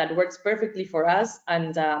SDGs that works perfectly for us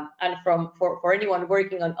and for anyone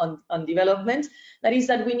working on development. That is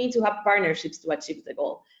that we need to have partnerships to achieve the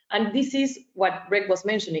goal. And this is what Greg was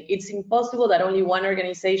mentioning. It's impossible that only one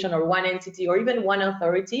organization or one entity or even one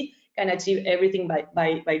authority can achieve everything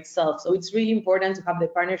by itself. So it's really important to have the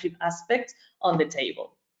partnership aspect on the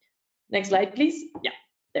table. Next slide, please. Yeah,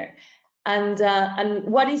 there. And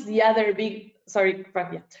what is the other big, sorry,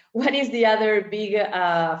 Frank, what is the other big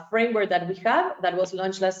framework that we have that was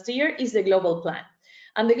launched last year is the global plan.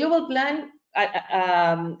 And the global plan,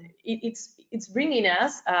 it's bringing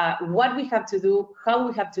us what we have to do, how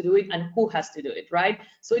we have to do it, and who has to do it, right?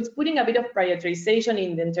 So it's putting a bit of prioritization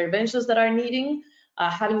in the interventions that are needing,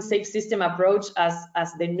 having safe system approach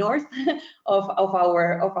as the north of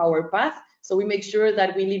our path. So we make sure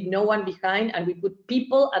that we leave no one behind, and we put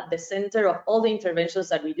people at the center of all the interventions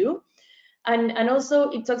that we do. And also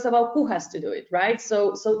it talks about who has to do it, right?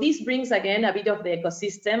 So this brings again a bit of the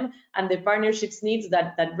ecosystem and the partnerships needs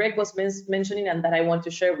that Greg was mentioning and that I want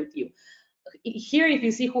to share with you. Here, if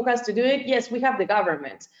you see who has to do it, yes, we have the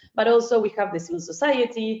government, but also we have the civil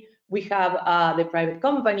society, we have the private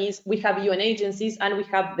companies, we have UN agencies, and we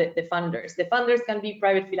have the funders. The funders can be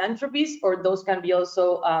private philanthropies, or those can be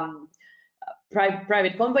also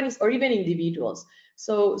private companies or even individuals.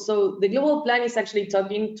 So the global plan is actually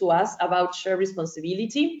talking to us about shared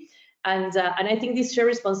responsibility, and I think this shared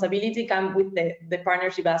responsibility comes with the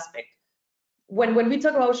partnership aspect. When we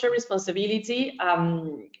talk about shared responsibility,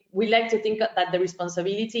 we like to think that the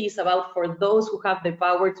responsibility is about for those who have the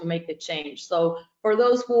power to make the change. So for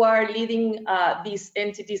those who are leading these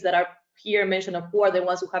entities that are here mentioned, of who are the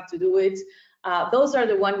ones who have to do it, those are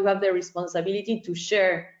the ones who have the responsibility to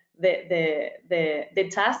share the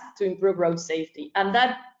task to improve road safety, and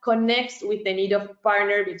that connects with the need of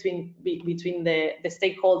partner between the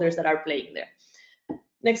stakeholders that are playing there.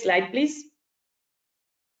 Next slide, please.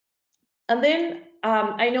 And then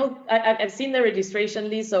I know I've seen the registration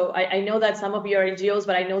list, so I know that some of you are NGOs,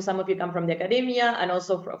 but I know some of you come from the academia and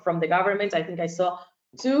also from the government. I think I saw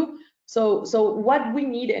two. So what we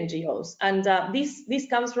need NGOs, and this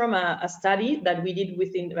comes from a study that we did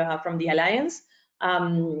within from the Alliance.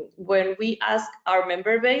 When we asked our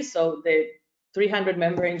member base, so the 300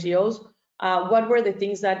 member NGOs, what were the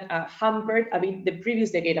things that hampered a bit the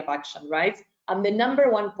previous decade of action, right? And the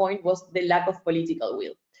 #1 point was the lack of political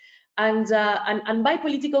will. And by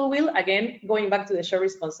political will, again, going back to the shared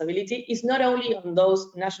responsibility, is not only on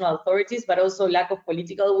those national authorities, but also lack of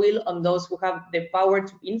political will on those who have the power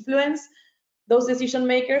to influence those decision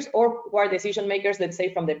makers, or who are decision makers, let's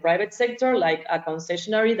say, from the private sector, like a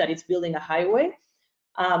concessionary that is building a highway.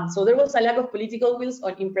 So there was a lack of political wills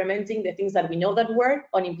on implementing the things that we know that work,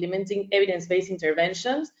 on implementing evidence-based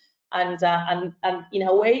interventions, and in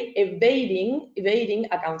a way evading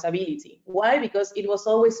accountability. Why? Because it was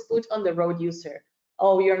always put on the road user.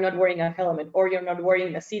 Oh, you're not wearing a helmet, or you're not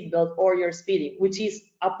wearing a seatbelt, or you're speeding, which is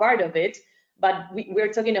a part of it, but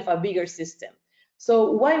we're talking of a bigger system.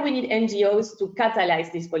 So why we need NGOs to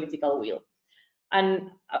catalyze this political will?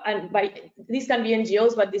 And by this can be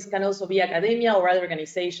NGOs, but this can also be academia or other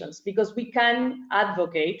organizations, because we can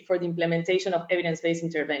advocate for the implementation of evidence-based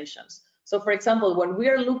interventions. So for example, when we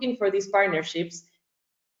are looking for these partnerships,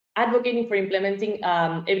 advocating for implementing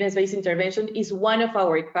evidence-based intervention is one of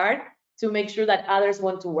our cards to make sure that others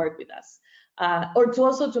want to work with us. Or to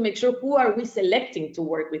also to make sure who are we selecting to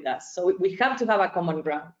work with us. So we have to have a common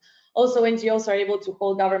ground. Also, NGOs are able to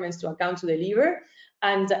hold governments to account to deliver,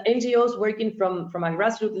 and NGOs working from a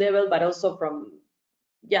grassroots level, but also from,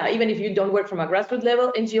 yeah, even if you don't work from a grassroots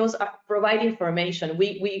level, NGOs provide information.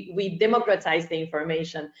 We democratize the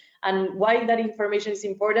information. And why that information is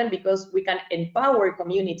important? Because we can empower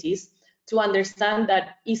communities to understand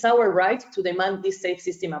that it's our right to demand this safe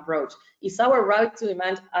system approach. It's our right to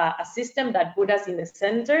demand a system that put us in the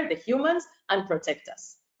center, the humans, and protect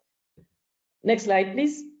us. Next slide,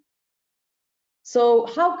 please. So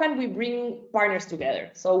how can we bring partners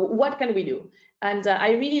together? So what can we do? And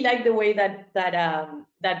I really like the way that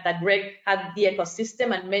Greg had the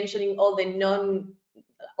ecosystem and mentioning all the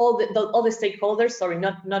stakeholders. Sorry,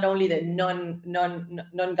 not only the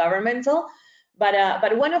non-governmental,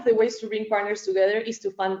 but one of the ways to bring partners together is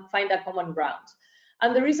to find a common ground.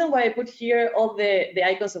 And the reason why I put here all the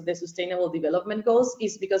icons of the Sustainable Development Goals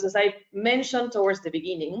is because, as I mentioned towards the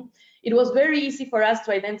beginning, it was very easy for us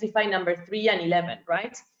to identify number 3 and 11,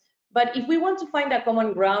 right? But if we want to find a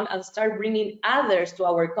common ground and start bringing others to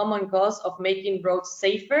our common cause of making roads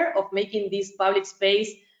safer, of making this public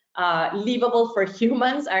space livable for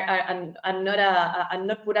humans and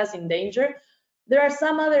not put us in danger, there are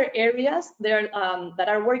some other areas there that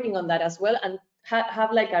are working on that as well, and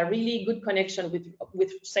have like a really good connection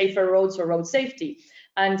with safer roads or road safety.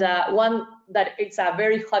 And one that it's a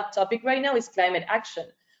very hot topic right now is climate action.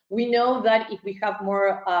 We know that if we have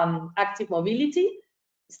more active mobility,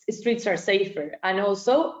 streets are safer and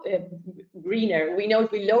also greener. We know if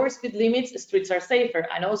we lower speed limits, streets are safer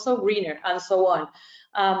and also greener, and so on.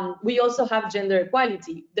 We also have gender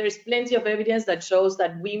equality. There's plenty of evidence that shows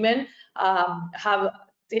that women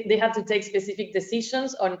have to take specific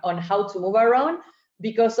decisions on how to move around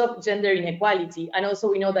because of gender inequality. And also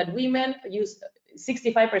we know that women use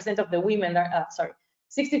 65% of the women are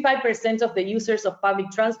 65% of the users of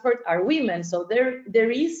public transport are women. So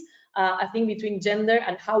there is a thing between gender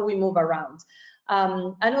and how we move around.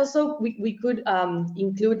 And also we could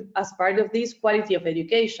include as part of this quality of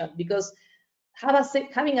education, because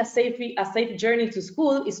having a safe journey to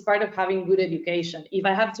school is part of having good education. If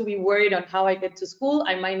I have to be worried on how I get to school,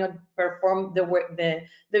 I might not perform the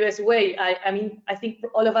best way. I mean, I think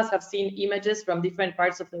all of us have seen images from different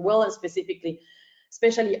parts of the world, and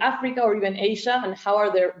especially Africa or even Asia, and how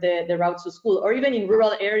are the routes to school, or even in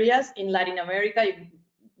rural areas in Latin America,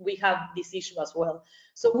 we have this issue as well.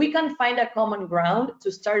 So we can find a common ground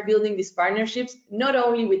to start building these partnerships, not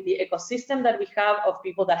only with the ecosystem that we have of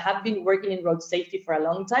people that have been working in road safety for a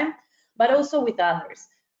long time, but also with others.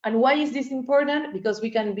 And why is this important? Because we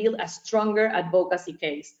can build a stronger advocacy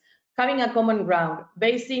case. Having a common ground,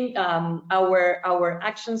 basing our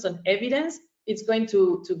actions on evidence, it's going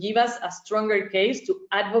to give us a stronger case to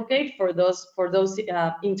advocate for those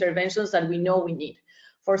interventions that we know we need,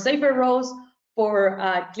 for safer roads, for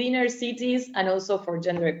cleaner cities, and also for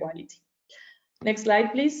gender equality. Next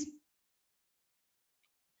slide, please.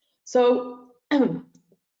 So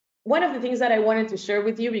one of the things that I wanted to share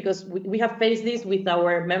with you, because we have faced this with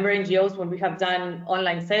our member NGOs when we have done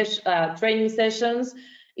online training sessions,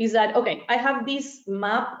 is that, okay, I have this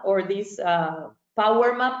map or this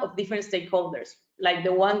power map of different stakeholders, like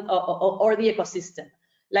the one, or the ecosystem,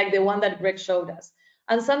 like the one that Greg showed us.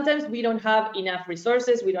 And sometimes we don't have enough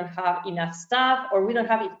resources, we don't have enough staff, or we don't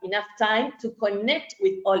have enough time to connect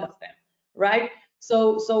with all of them, right?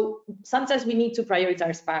 So sometimes we need to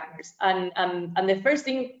prioritize partners. And the first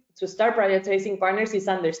thing to start prioritizing partners is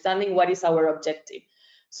understanding what is our objective.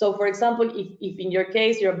 So for example, if in your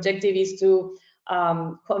case, your objective is to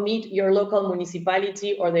commit your local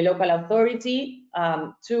municipality or the local authority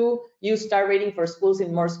to use star rating for schools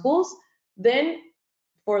in more schools, then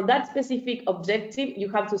for that specific objective, you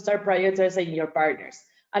have to start prioritizing your partners.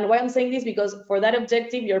 And why I'm saying this, because for that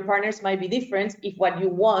objective, your partners might be different if what you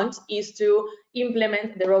want is to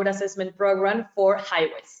implement the road assessment program for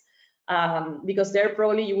highways. Because there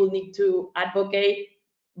probably you will need to advocate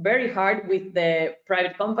very hard with the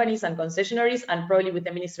private companies and concessionaries, and probably with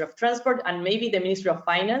the Ministry of Transport and maybe the Ministry of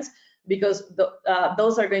Finance, because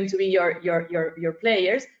those are going to be your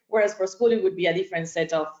players, whereas for school it would be a different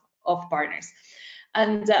set of partners.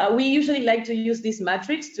 And we usually like to use this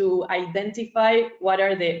matrix to identify what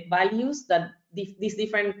are the values that these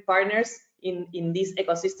different partners in this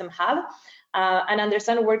ecosystem have, and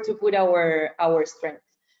understand where to put our strength.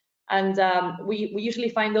 And we usually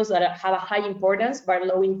find those that have a high importance but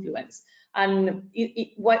low influence. And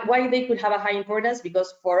why they could have a high importance?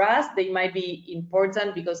 Because for us, they might be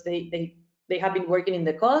important because they have been working in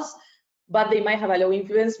the cause, but they might have a low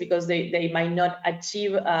influence because they might not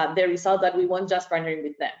achieve the result that we want just partnering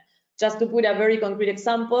with them. Just to put a very concrete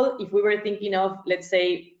example, if we were thinking of, let's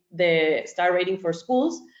say, the star rating for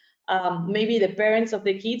schools, maybe the parents of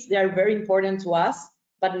the kids, they are very important to us,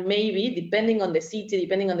 but maybe depending on the city,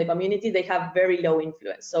 depending on the community, they have very low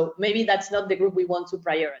influence. So maybe that's not the group we want to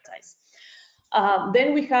prioritize.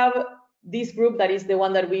 Then we have this group that is the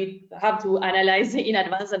one that we have to analyze in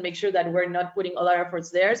advance and make sure that we're not putting all our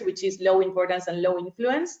efforts there, which is low importance and low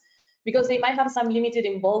influence, because they might have some limited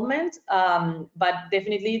involvement, but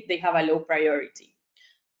definitely they have a low priority.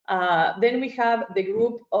 Then we have the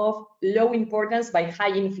group of low importance by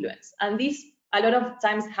high influence. And this a lot of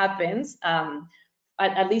times happens,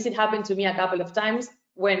 at least it happened to me a couple of times,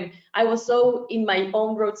 when I was so in my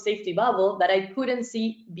own road safety bubble that I couldn't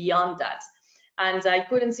see beyond that. And I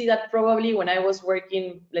couldn't see that probably when I was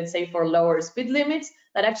working, let's say, for lower speed limits,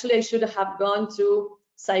 that actually I should have gone to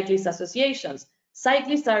cyclist associations.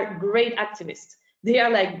 Cyclists are great activists. They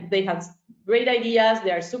have great ideas,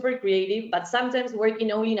 they are super creative, but sometimes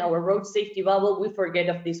working only in our road safety bubble, we forget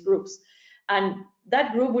of these groups. And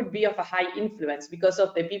that group would be of a high influence because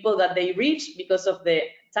of the people that they reach, because of the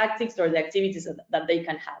tactics or the activities that they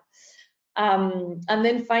can have. And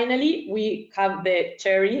then finally, we have the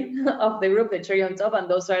cherry of the group, the cherry on top, and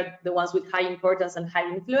those are the ones with high importance and high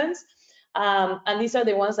influence. And these are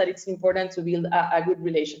the ones that it's important to build a good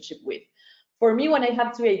relationship with. For me, when I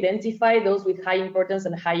have to identify those with high importance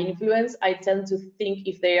and high influence, I tend to think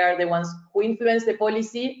if they are the ones who influence the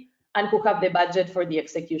policy and who have the budget for the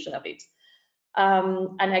execution of it.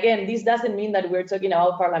 And again, this doesn't mean that we're talking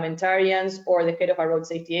about parliamentarians or the head of a road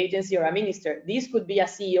safety agency or a minister. This could be a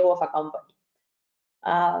CEO of a company.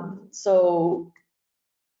 So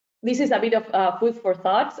this is a bit of food for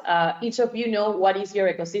thought. Each of you know what is your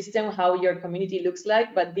ecosystem, how your community looks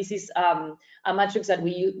like, but this is a matrix that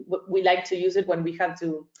we like to use it when we have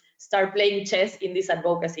to start playing chess in this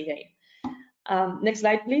advocacy game. Next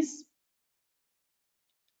slide, please.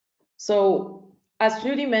 So, as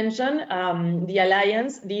Judy mentioned, the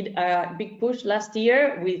Alliance did a big push last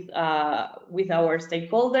year with our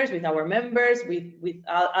stakeholders, with our members, with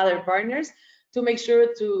other partners, to make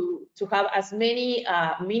sure to have as many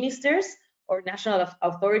ministers or national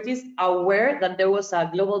authorities aware that there was a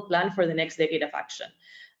global plan for the next decade of action.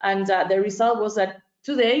 And the result was that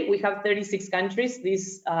today we have 36 countries.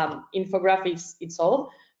 This infographic it's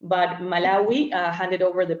all, but Malawi handed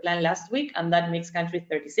over the plan last week, and that makes country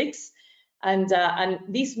 36. And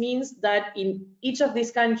this means that in each of these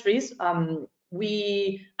countries,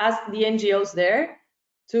 we ask the NGOs there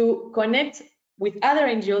to connect with other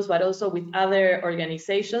NGOs, but also with other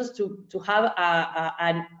organizations to have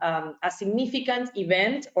a significant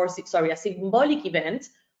event, or sorry, a symbolic event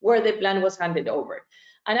where the plan was handed over.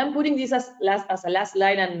 And I'm putting this as a last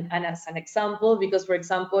slide and as an example, because, for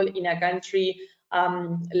example, in a country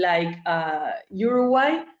like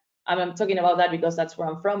Uruguay, I'm talking about that because that's where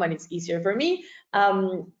I'm from and it's easier for me.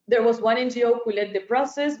 There was one NGO who led the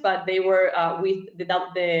process, but they were with the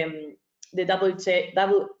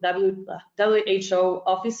WHO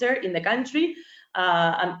officer in the country,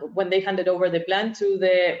 and when they handed over the plan to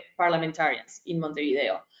the parliamentarians in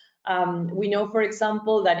Montevideo. We know, for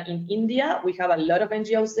example, that in India, we have a lot of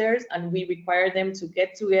NGOs there, and we require them to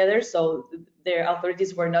get together, so their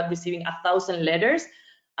authorities were not receiving 1,000 letters,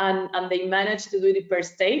 and they managed to do it per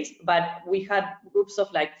state, but we had groups of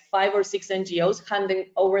like 5 or 6 NGOs handing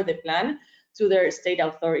over the plan to their state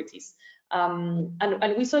authorities.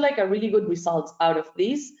 And we saw like a really good result out of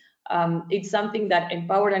this. It's something that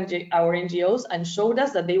empowered our NGOs and showed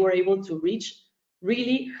us that they were able to reach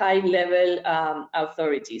really high-level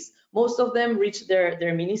authorities. Most of them reached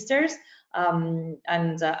their ministers, and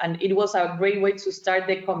it was a great way to start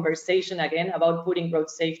the conversation again about putting road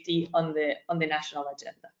safety on the national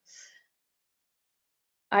agenda.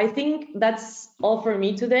 I think that's all for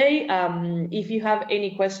me today. If you have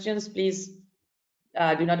any questions, please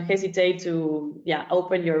do not hesitate to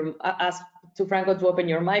open your ask to Franco to open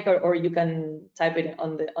your mic, or you can type it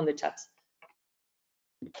on the chat.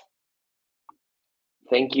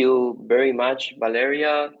 Thank you very much,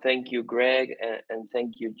 Valeria. Thank you, Greg, and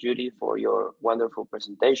thank you, Judy, for your wonderful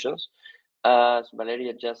presentations. As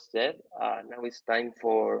Valeria just said, now it's time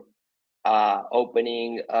for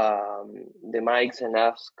opening the mics and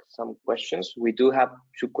ask some questions. We do have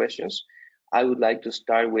 2 questions. I would like to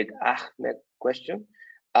start with Ahmed's question,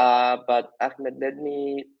 but Ahmed, let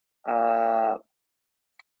me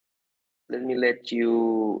let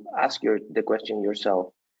you ask the question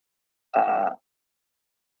yourself.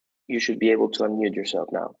 You should be able to unmute yourself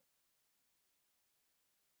now.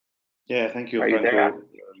 Yeah, thank you, Are you Franco. there?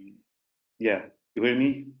 Yeah, you hear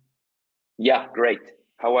me? Yeah, great.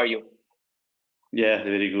 How are you? Yeah,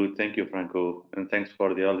 very good. Thank you, Franco, and thanks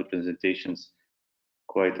for the early presentations.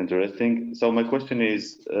 Quite interesting. So my question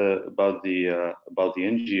is about the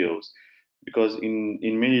NGOs, because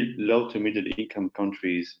in many low to middle income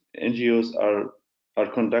countries, NGOs are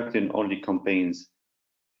conducting only campaigns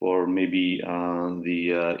for maybe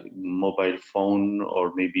the mobile phone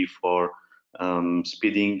or maybe for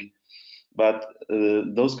speeding. But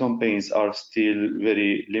those campaigns are still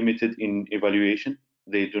very limited in evaluation.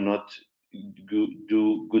 They do not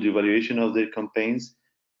do good evaluation of their campaigns.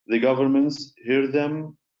 The governments hear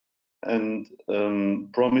them and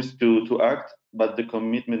promise to act, but the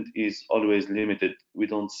commitment is always limited. We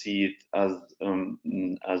don't see it as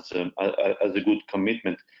a good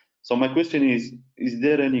commitment. So my question is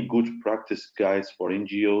there any good practice guides for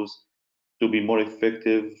NGOs to be more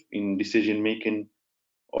effective in decision making,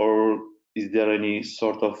 or is there any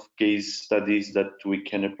sort of case studies that we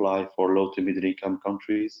can apply for low to middle income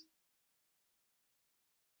countries?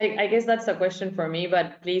 I guess that's a question for me,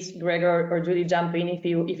 but please, Greg or Judy, jump in if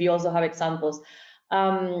you also have examples.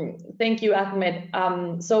 Thank you, Ahmed.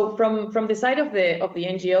 So from the side of the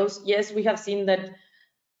NGOs, yes, we have seen that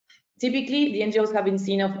typically the NGOs have been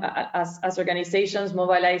seen as organizations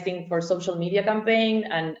mobilizing for social media campaign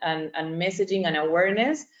and messaging and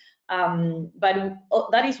awareness. But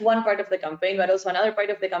that is one part of the campaign, but also another part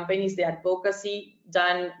of the campaign is the advocacy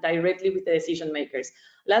done directly with the decision makers.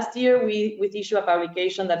 Last year, we issued a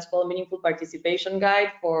publication that's called Meaningful Participation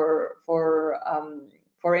Guide for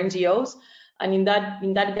NGOs. And in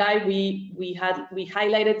that guide, we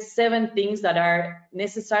highlighted 7 things that are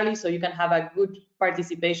necessary so you can have a good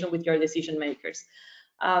participation with your decision makers.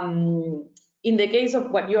 In the case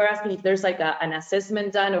of what you're asking, if there's like an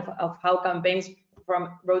assessment done of how campaigns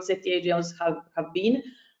from road safety NGOs have been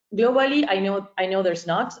globally, I know there's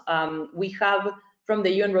not. We have from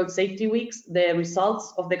the UN Road Safety Weeks the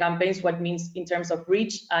results of the campaigns, what means in terms of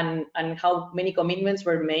reach and how many commitments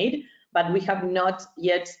were made, but we have not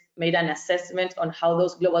yet made an assessment on how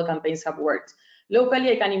those global campaigns have worked.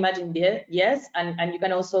 Locally, I can imagine yes, and you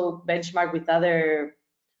can also benchmark with other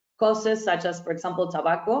causes such as, for example,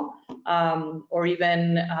 tobacco or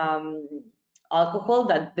even alcohol,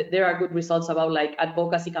 that there are good results about like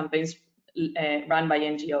advocacy campaigns run by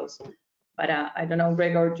NGOs. But I don't know,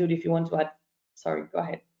 Greg or Judy, if you want to add. Sorry, go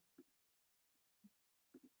ahead.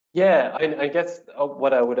 Yeah, I guess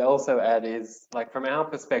what I would also add is, like, from our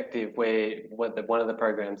perspective, one of the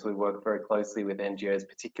programs we work very closely with NGOs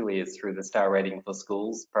particularly is through the Star Rating for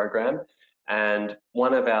Schools program. And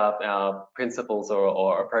one of our principles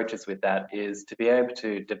or approaches with that is to be able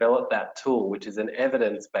to develop that tool, which is an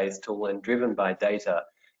evidence-based tool and driven by data,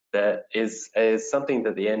 that is something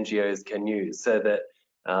that the NGOs can use, so that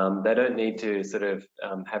they don't need to sort of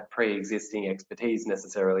have pre-existing expertise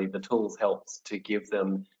necessarily. The tools helps to give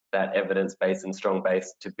them that evidence base and strong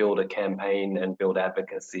base to build a campaign and build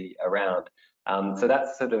advocacy around. So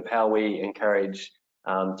that's sort of how we encourage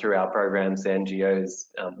through our programs, the NGOs.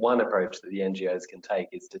 One approach that the NGOs can take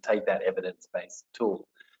is to take that evidence-based tool.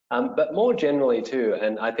 But more generally too,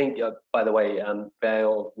 and I think, by the way,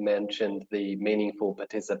 Vale mentioned the Meaningful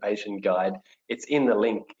Participation Guide. It's in the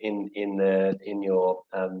link in your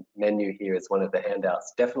menu here as one of the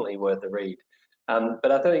handouts. Definitely worth a read.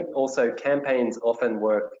 But I think also campaigns often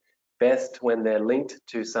work best when they're linked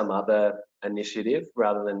to some other initiative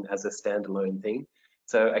rather than as a standalone thing.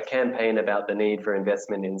 So a campaign about the need for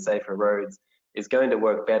investment in safer roads is going to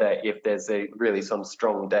work better if there's really some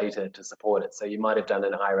strong data to support it. So you might have done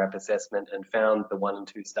an iRAP assessment and found the 1- and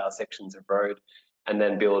 2-star sections of road, and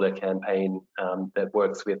then build a campaign that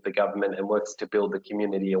works with the government and works to build the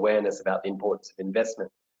community awareness about the importance of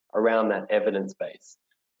investment around that evidence base.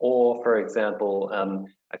 Or, for example,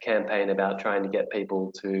 a campaign about trying to get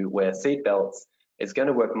people to wear seatbelts is going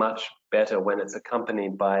to work much better when it's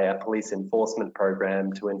accompanied by a police enforcement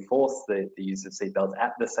program to enforce the use of seatbelts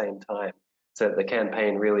at the same time. So the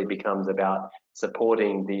campaign really becomes about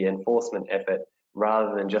supporting the enforcement effort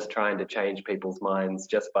rather than just trying to change people's minds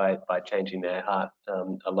just by changing their heart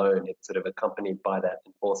alone. It's sort of accompanied by that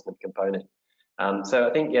enforcement component. So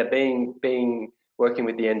I think, yeah, working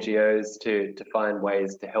with the NGOs to find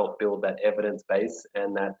ways to help build that evidence base,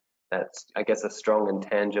 and that's, I guess, a strong and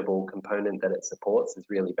tangible component that it supports, is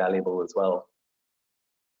really valuable as well.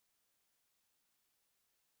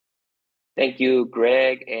 Thank you,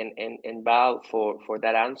 Greg and Val, for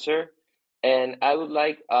that answer. And I would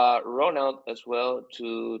like Ronald as well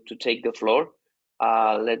to take the floor.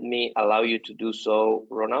 Let me allow you to do so,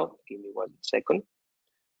 Ronald. Give me 1 second.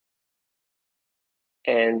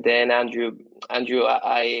 And then Andrew,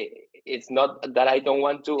 it's not that I don't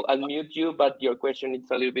want to unmute you, but your question is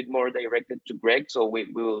a little bit more directed to Greg, so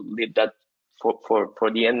we will leave that for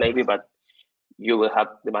the end maybe, but you will have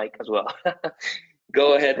the mic as well.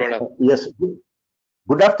 Go ahead, Ronald. Yes.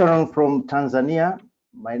 Good afternoon from Tanzania.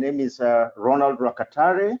 My name is Ronald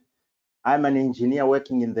Rakatare. I'm an engineer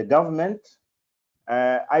working in the government.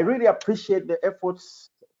 I really appreciate the efforts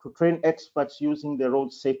to train experts using the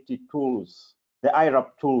road safety tools, the iRAP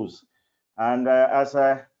tools. And as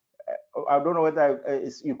I don't know whether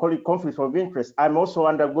you call it conflict of interest, I'm also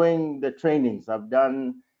undergoing the trainings. I've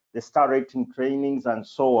done the star rating trainings and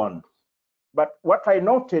so on. But what I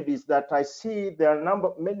noted is that I see there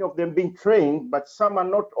are many of them being trained, but some are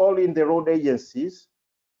not all in the road agencies.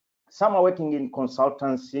 Some are working in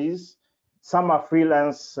consultancies, some are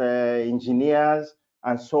freelance engineers,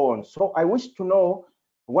 and so on. So I wish to know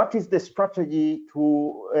what is the strategy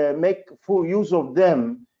to make full use of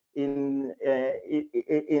them in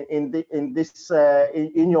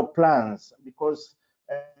your plans, because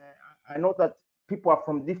I know that people are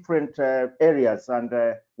from different areas, and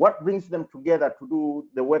what brings them together to do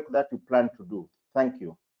the work that you plan to do? Thank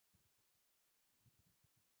you.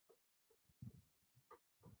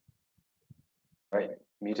 Right,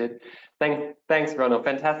 muted. Thanks, Ronald.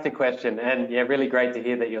 Fantastic question, and yeah, really great to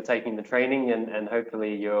hear that you're taking the training, and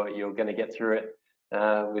hopefully you're going to get through it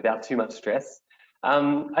without too much stress.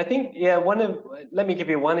 I think, yeah, let me give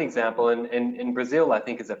you one example, and in Brazil, I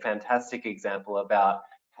think is a fantastic example about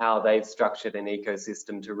how they've structured an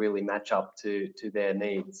ecosystem to really match up to their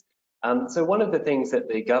needs. So one of the things that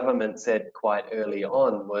the government said quite early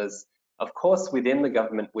on was, of course, within the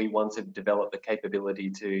government, we want to develop the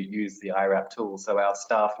capability to use the iRAP tool. So our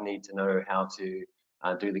staff need to know how to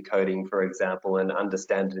do the coding, for example, and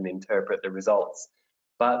understand and interpret the results.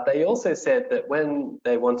 But they also said that when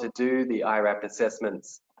they want to do the iRAP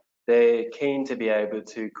assessments, they're keen to be able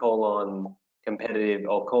to call on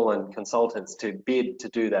consultants to bid to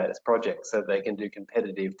do that as projects, so they can do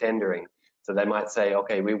competitive tendering. So they might say,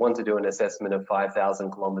 okay, we want to do an assessment of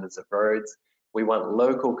 5,000 kilometers of roads. We want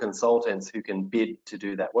local consultants who can bid to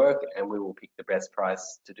do that work, and we will pick the best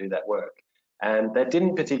price to do that work. And they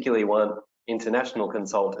didn't particularly want international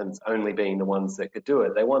consultants only being the ones that could do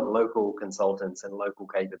it. They want local consultants and local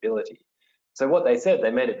capability. So what they said, they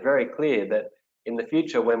made it very clear that in the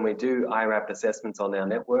future, when we do iRAP assessments on our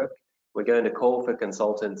network, we're going to call for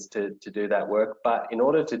consultants to do that work. But in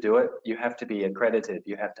order to do it, you have to be accredited.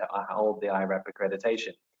 You have to hold the iRAP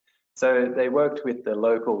accreditation. So they worked with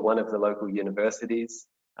one of the local universities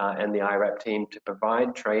and the iRAP team to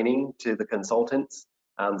provide training to the consultants.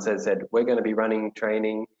 So they said, we're going to be running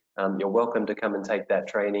training. You're welcome to come and take that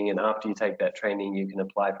training. And after you take that training, you can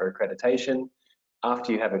apply for accreditation.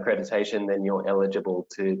 After you have accreditation, then you're eligible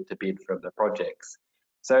to bid for the projects.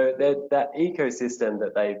 So that ecosystem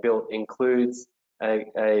that they built includes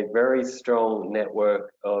a very strong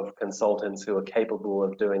network of consultants who are capable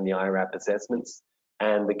of doing the iRAP assessments,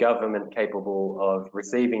 and the government capable of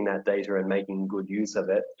receiving that data and making good use of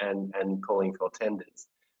it and calling for tenders.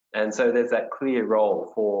 And so there's that clear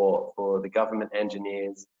role for the government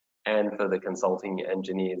engineers and for the consulting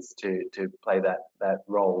engineers to play that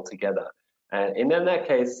role together. And in that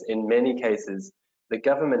case, in many cases, the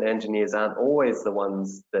government engineers aren't always the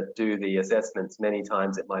ones that do the assessments. Many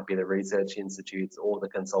times it might be the research institutes or the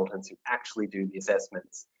consultants who actually do the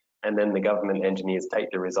assessments. And then the government engineers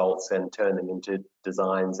take the results and turn them into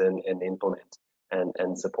designs and implement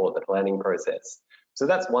and support the planning process. So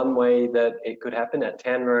that's one way that it could happen. At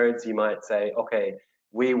 10 roads, you might say, okay,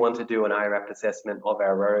 we want to do an iRAP assessment of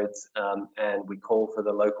our roads, and we call for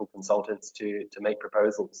the local consultants to make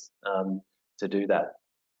proposals to do that.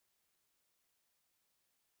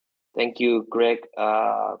 Thank you, Greg,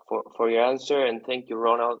 for your answer, and thank you,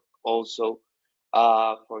 Ronald, also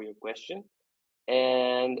for your question.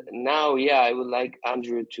 And now, yeah, I would like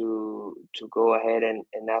Andrew to go ahead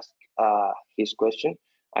and ask his question.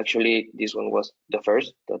 Actually, this one was the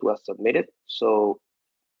first that was submitted. So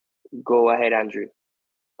go ahead, Andrew.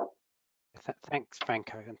 Thanks,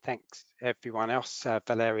 Franco, and thanks everyone else,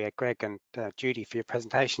 Valeria, Greg, and Judy for your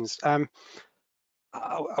presentations. I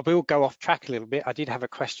will go off track a little bit. I did have a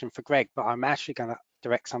question for Greg, but I'm actually going to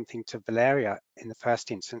direct something to Valeria in the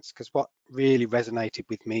first instance, because what really resonated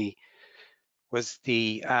with me was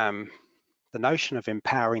the notion of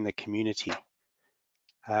empowering the community.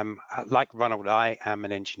 Like Ronald, I am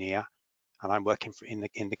an engineer, and I'm working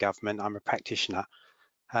in the government. I'm a practitioner.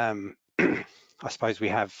 I suppose we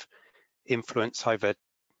have influence over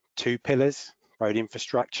two pillars: road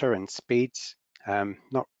infrastructure and speeds,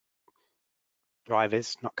 not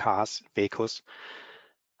drivers, not cars, vehicles.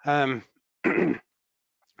 I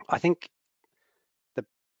think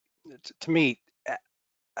to me,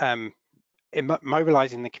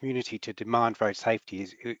 mobilizing the community to demand road safety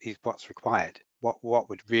is what's required. What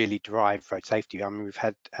would really drive road safety? I mean, we've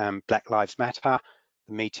had Black Lives Matter,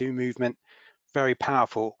 the Me Too movement, very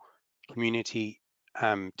powerful community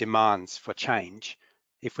demands for change.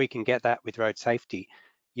 If we can get that with road safety,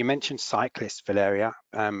 you mentioned cyclists, Valeria,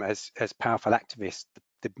 as powerful activists.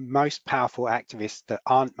 The most powerful activists that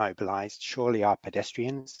aren't mobilized surely are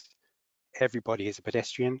pedestrians. Everybody is a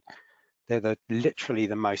pedestrian. They're literally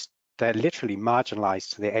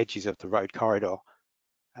marginalized to the edges of the road corridor.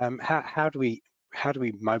 How do we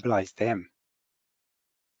mobilize them?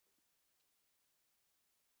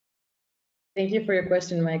 Thank you for your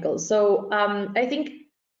question, Michael. So I think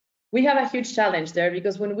we have a huge challenge there,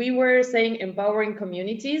 because when we were saying empowering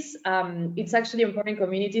communities, it's actually empowering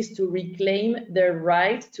communities to reclaim their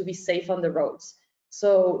right to be safe on the roads.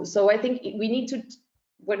 So I think we need to,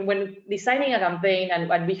 when designing a campaign,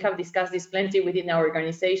 and we have discussed this plenty within our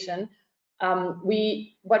organization,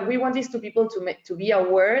 what we want is to people to be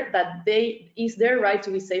aware that is their right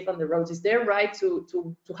to be safe on the roads, is their right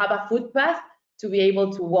to have a footpath to be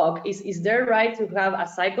able to walk, is their right to have a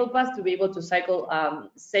cycle path to be able to cycle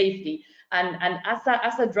safely. And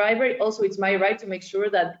as a driver, also it's my right to make sure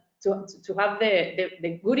that to have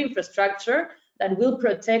the good infrastructure that will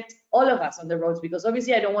protect all of us on the roads, because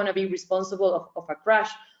obviously I don't want to be responsible of a crash,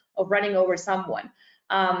 of running over someone.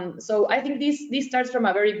 So I think this starts from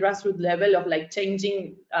a very grassroots level of like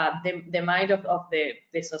changing the mind of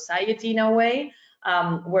the society in a way.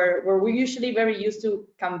 Where we're usually very used to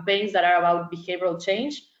campaigns that are about behavioral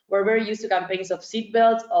change. We're very used to campaigns of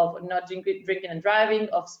seatbelts, of not drinking and driving,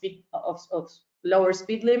 of lower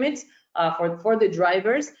speed limits for the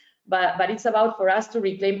drivers. But it's about for us to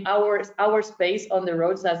reclaim our space on the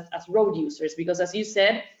roads as road users, because as you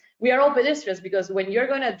said, we are all pedestrians, because when you're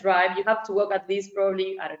going to drive, you have to walk at least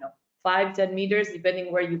probably, I don't know, 5-10 meters,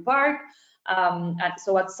 depending where you park. And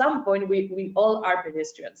so at some point, we all are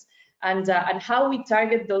pedestrians. And how we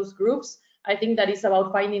target those groups, I think that is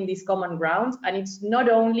about finding this common ground. And it's not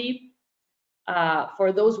only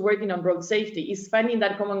for those working on road safety, it's finding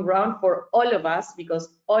that common ground for all of us, because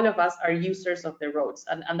all of us are users of the roads.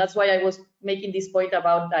 And that's why I was making this point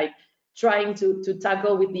about like trying to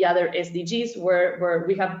tackle with the other SDGs, where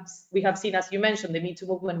we have seen, as you mentioned, the Me Too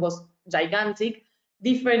movement was gigantic,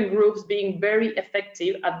 different groups being very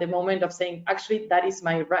effective at the moment of saying, actually, that is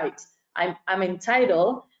my right. I'm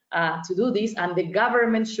entitled to do this, and the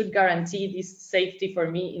government should guarantee this safety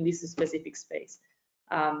for me in this specific space.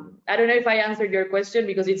 I don't know if I answered your question,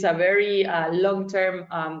 because it's a very long-term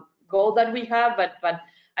goal that we have, but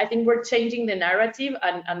I think we're changing the narrative,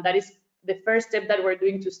 and that is the first step that we're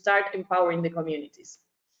doing to start empowering the communities.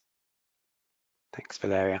 Thanks,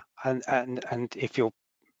 Valeria. And if you'll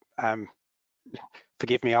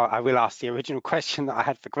forgive me, I will ask the original question that I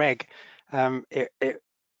had for Greg.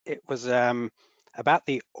 It was about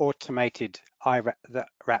the automated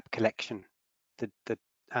iRAP collection.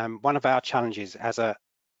 One of our challenges as a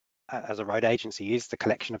road agency is the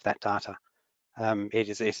collection of that data. It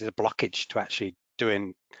is a blockage to actually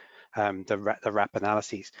doing the RAP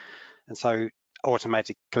analyses, and so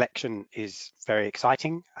automated collection is very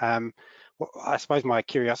exciting. I suppose my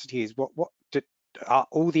curiosity is are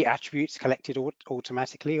all the attributes collected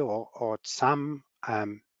automatically, or some?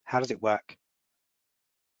 How does it work?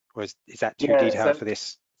 Or is that too detailed for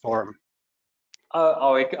this forum?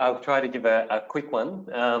 I'll try to give a quick one,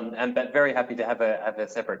 but very happy to have a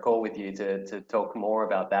separate call with you to talk more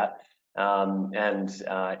about that.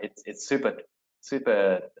 It's super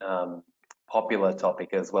popular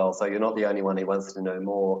topic as well. So you're not the only one who wants to know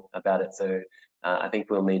more about it. So I think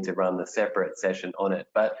we'll need to run a separate session on it.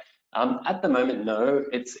 But at the moment, no,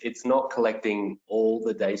 it's not collecting all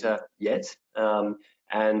the data yet.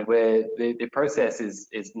 And where the process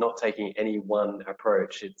is not taking any one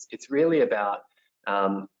approach. It's really about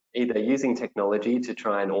either using technology to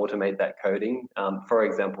try and automate that coding, for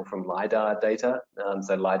example, from LiDAR data.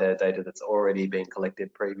 So LiDAR data that's already been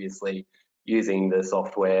collected previously, using the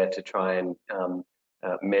software to try and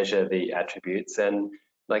measure the attributes. And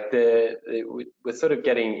like we're sort of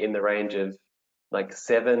getting in the range of like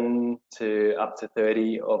 7 to up to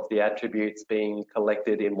 30 of the attributes being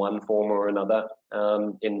collected in one form or another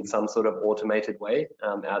in some sort of automated way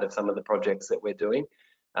out of some of the projects that we're doing.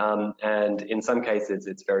 And in some cases,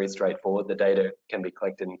 it's very straightforward. The data can be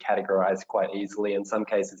collected and categorized quite easily. In some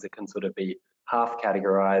cases, it can sort of be half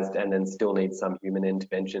categorized and then still need some human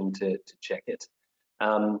intervention to check it.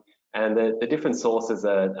 And the different sources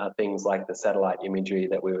are things like the satellite imagery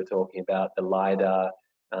that we were talking about, the LiDAR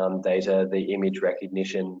data, the image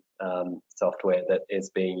recognition software that is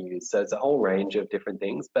being used. So it's a whole range of different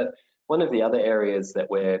things. But one of the other areas that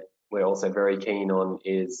we're also very keen on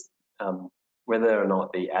is whether or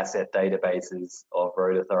not the asset databases of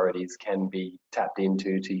road authorities can be tapped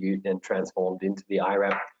into to use and transformed into the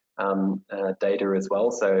iRAP data as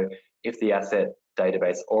well. So if the asset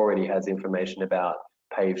database already has information about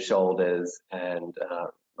paved shoulders and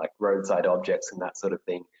like roadside objects and that sort of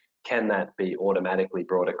thing, can that be automatically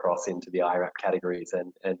brought across into the iRAP categories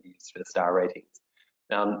and used for star ratings?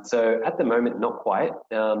 So at the moment, not quite.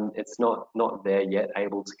 It's not there yet,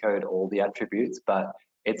 able to code all the attributes, but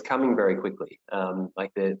it's coming very quickly.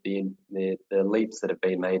 Like the leaps that have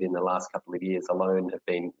been made in the last couple of years alone have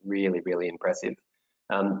been really, really impressive.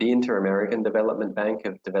 The Inter-American Development Bank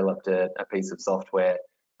have developed a piece of software,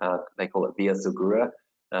 they call it Via Segura,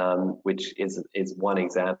 which is one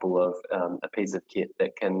example of a piece of kit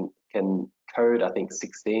that can code, I think,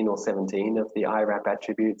 16 or 17 of the iRAP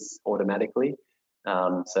attributes automatically.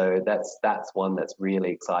 So that's one that's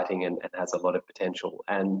really exciting and has a lot of potential.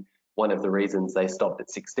 And one of the reasons they stopped at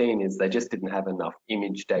 16 is they just didn't have enough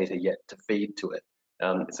image data yet to feed to it.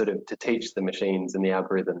 Sort of to teach the machines and the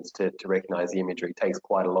algorithms to recognize the imagery takes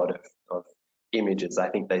quite a lot of images. I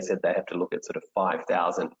think they said they have to look at sort of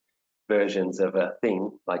 5,000 versions of a thing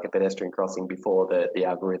like a pedestrian crossing before the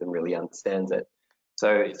algorithm really understands it. So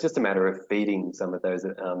it's just a matter of feeding some of those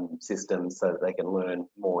systems so that they can learn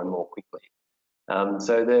more and more quickly.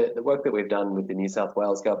 So the work that we've done with the New South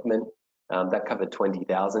Wales government, that covered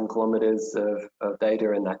 20,000 kilometres of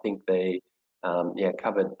data, and I think they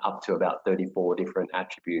covered up to about 34 different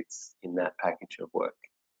attributes in that package of work.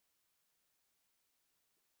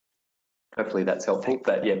 Hopefully that's helpful,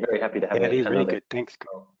 but yeah, very happy to have it is another. really good. Thanks.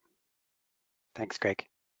 Thanks, Greg.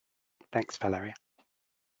 Thanks, Valeria.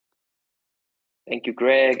 Thank you,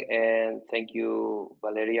 Greg, and thank you,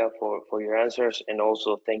 Valeria, for your answers, and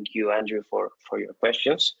also thank you, Andrew, for your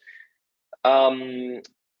questions.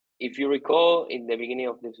 If you recall, in the beginning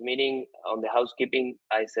of this meeting on the housekeeping,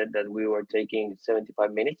 I said that we were taking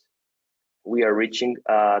 75 minutes. We are reaching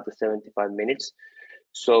the 75 minutes.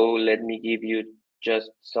 So let me give you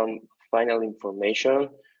just some final information.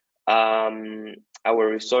 Our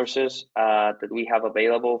resources that we have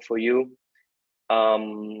available for you.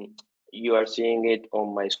 You are seeing it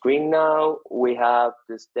on my screen now. We have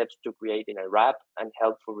the steps to create an iRAP and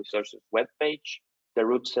helpful resources webpage, the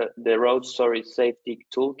road safety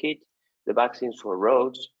toolkit, the vaccines for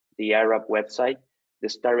roads, the iRAP website, the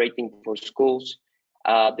star rating for schools,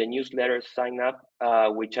 the newsletter sign up,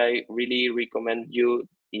 which I really recommend you,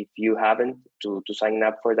 if you haven't, to sign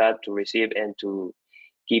up for that, to receive and to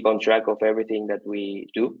keep on track of everything that we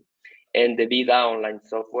do, and the Vida online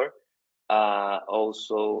software,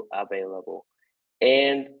 also available.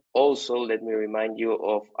 And also, let me remind you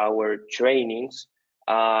of our trainings.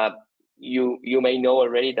 You may know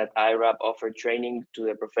already that iRAP offer training to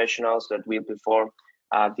the professionals that will perform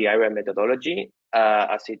the iRAP methodology,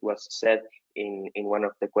 as it was said in one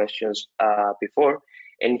of the questions before.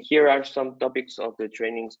 And here are some topics of the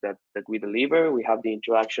trainings that we deliver. We have the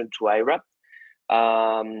introduction to iRAP,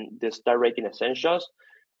 the star rating essentials,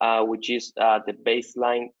 which is the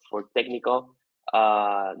baseline for technical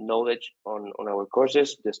knowledge on our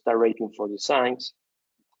courses, the star rating for designs,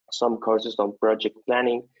 some courses on project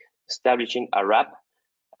planning, establishing iRAP,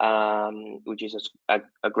 which is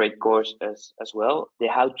a great course as well, the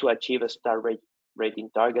how to achieve a star rating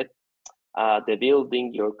target, the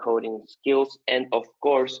building your coding skills, and of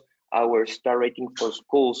course, our star rating for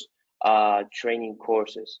schools training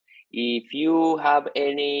courses. If you have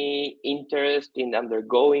any interest in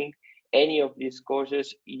undergoing any of these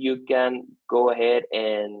courses, you can go ahead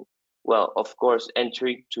and, well, of course,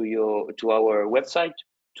 enter to our website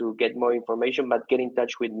to get more information, but get in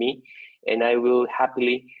touch with me and I will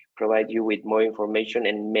happily provide you with more information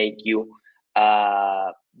and make you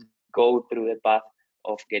go through the path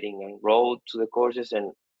of getting enrolled to the courses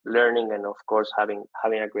and learning and of course having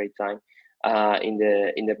a great time in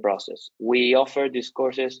the process. We offer these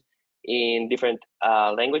courses in different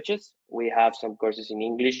languages. We have some courses in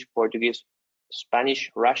English, Portuguese, Spanish,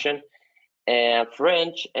 Russian,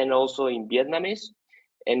 French, and also in Vietnamese.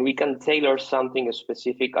 And we can tailor something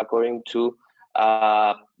specific according to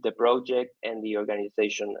the project and the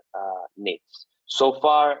organization needs. So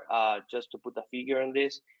far, just to put a figure on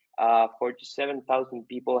this, 47,000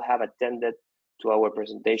 people have attended to our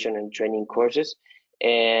presentation and training courses,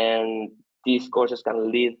 and these courses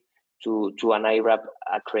can lead to an iRAP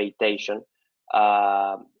accreditation,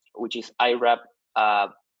 which is iRAP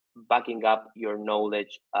backing up your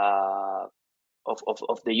knowledge of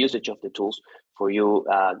the usage of the tools for you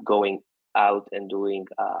going out and doing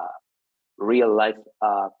real life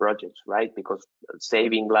projects, right? Because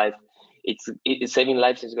saving lives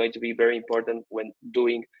is going to be very important when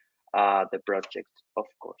doing the project, of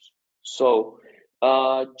course. So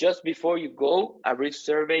just before you go, a brief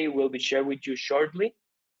survey will be shared with you shortly,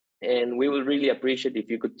 and we will really appreciate if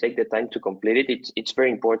you could take the time to complete it. It's very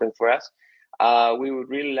important for us. We would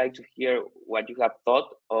really like to hear what you have thought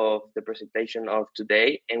of the presentation of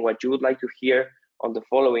today and what you would like to hear on the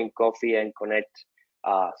following Coffee and Connect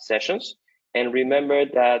sessions. And remember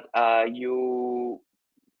that you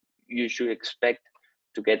should expect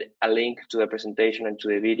to get a link to the presentation and to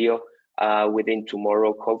the video within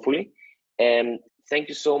tomorrow, hopefully. And thank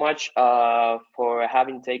you so much for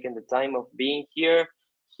having taken the time of being here.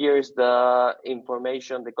 Here's the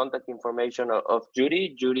information, the contact information of Judy,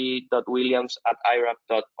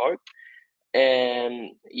 judy.williams@irap.org.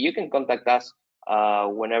 And you can contact us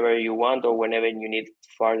whenever you want or whenever you need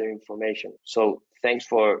further information. So thanks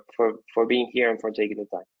for being here and for taking the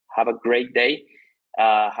time. Have a great day.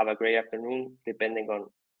 Have a great afternoon, depending on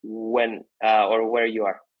when or where you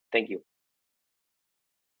are. Thank you.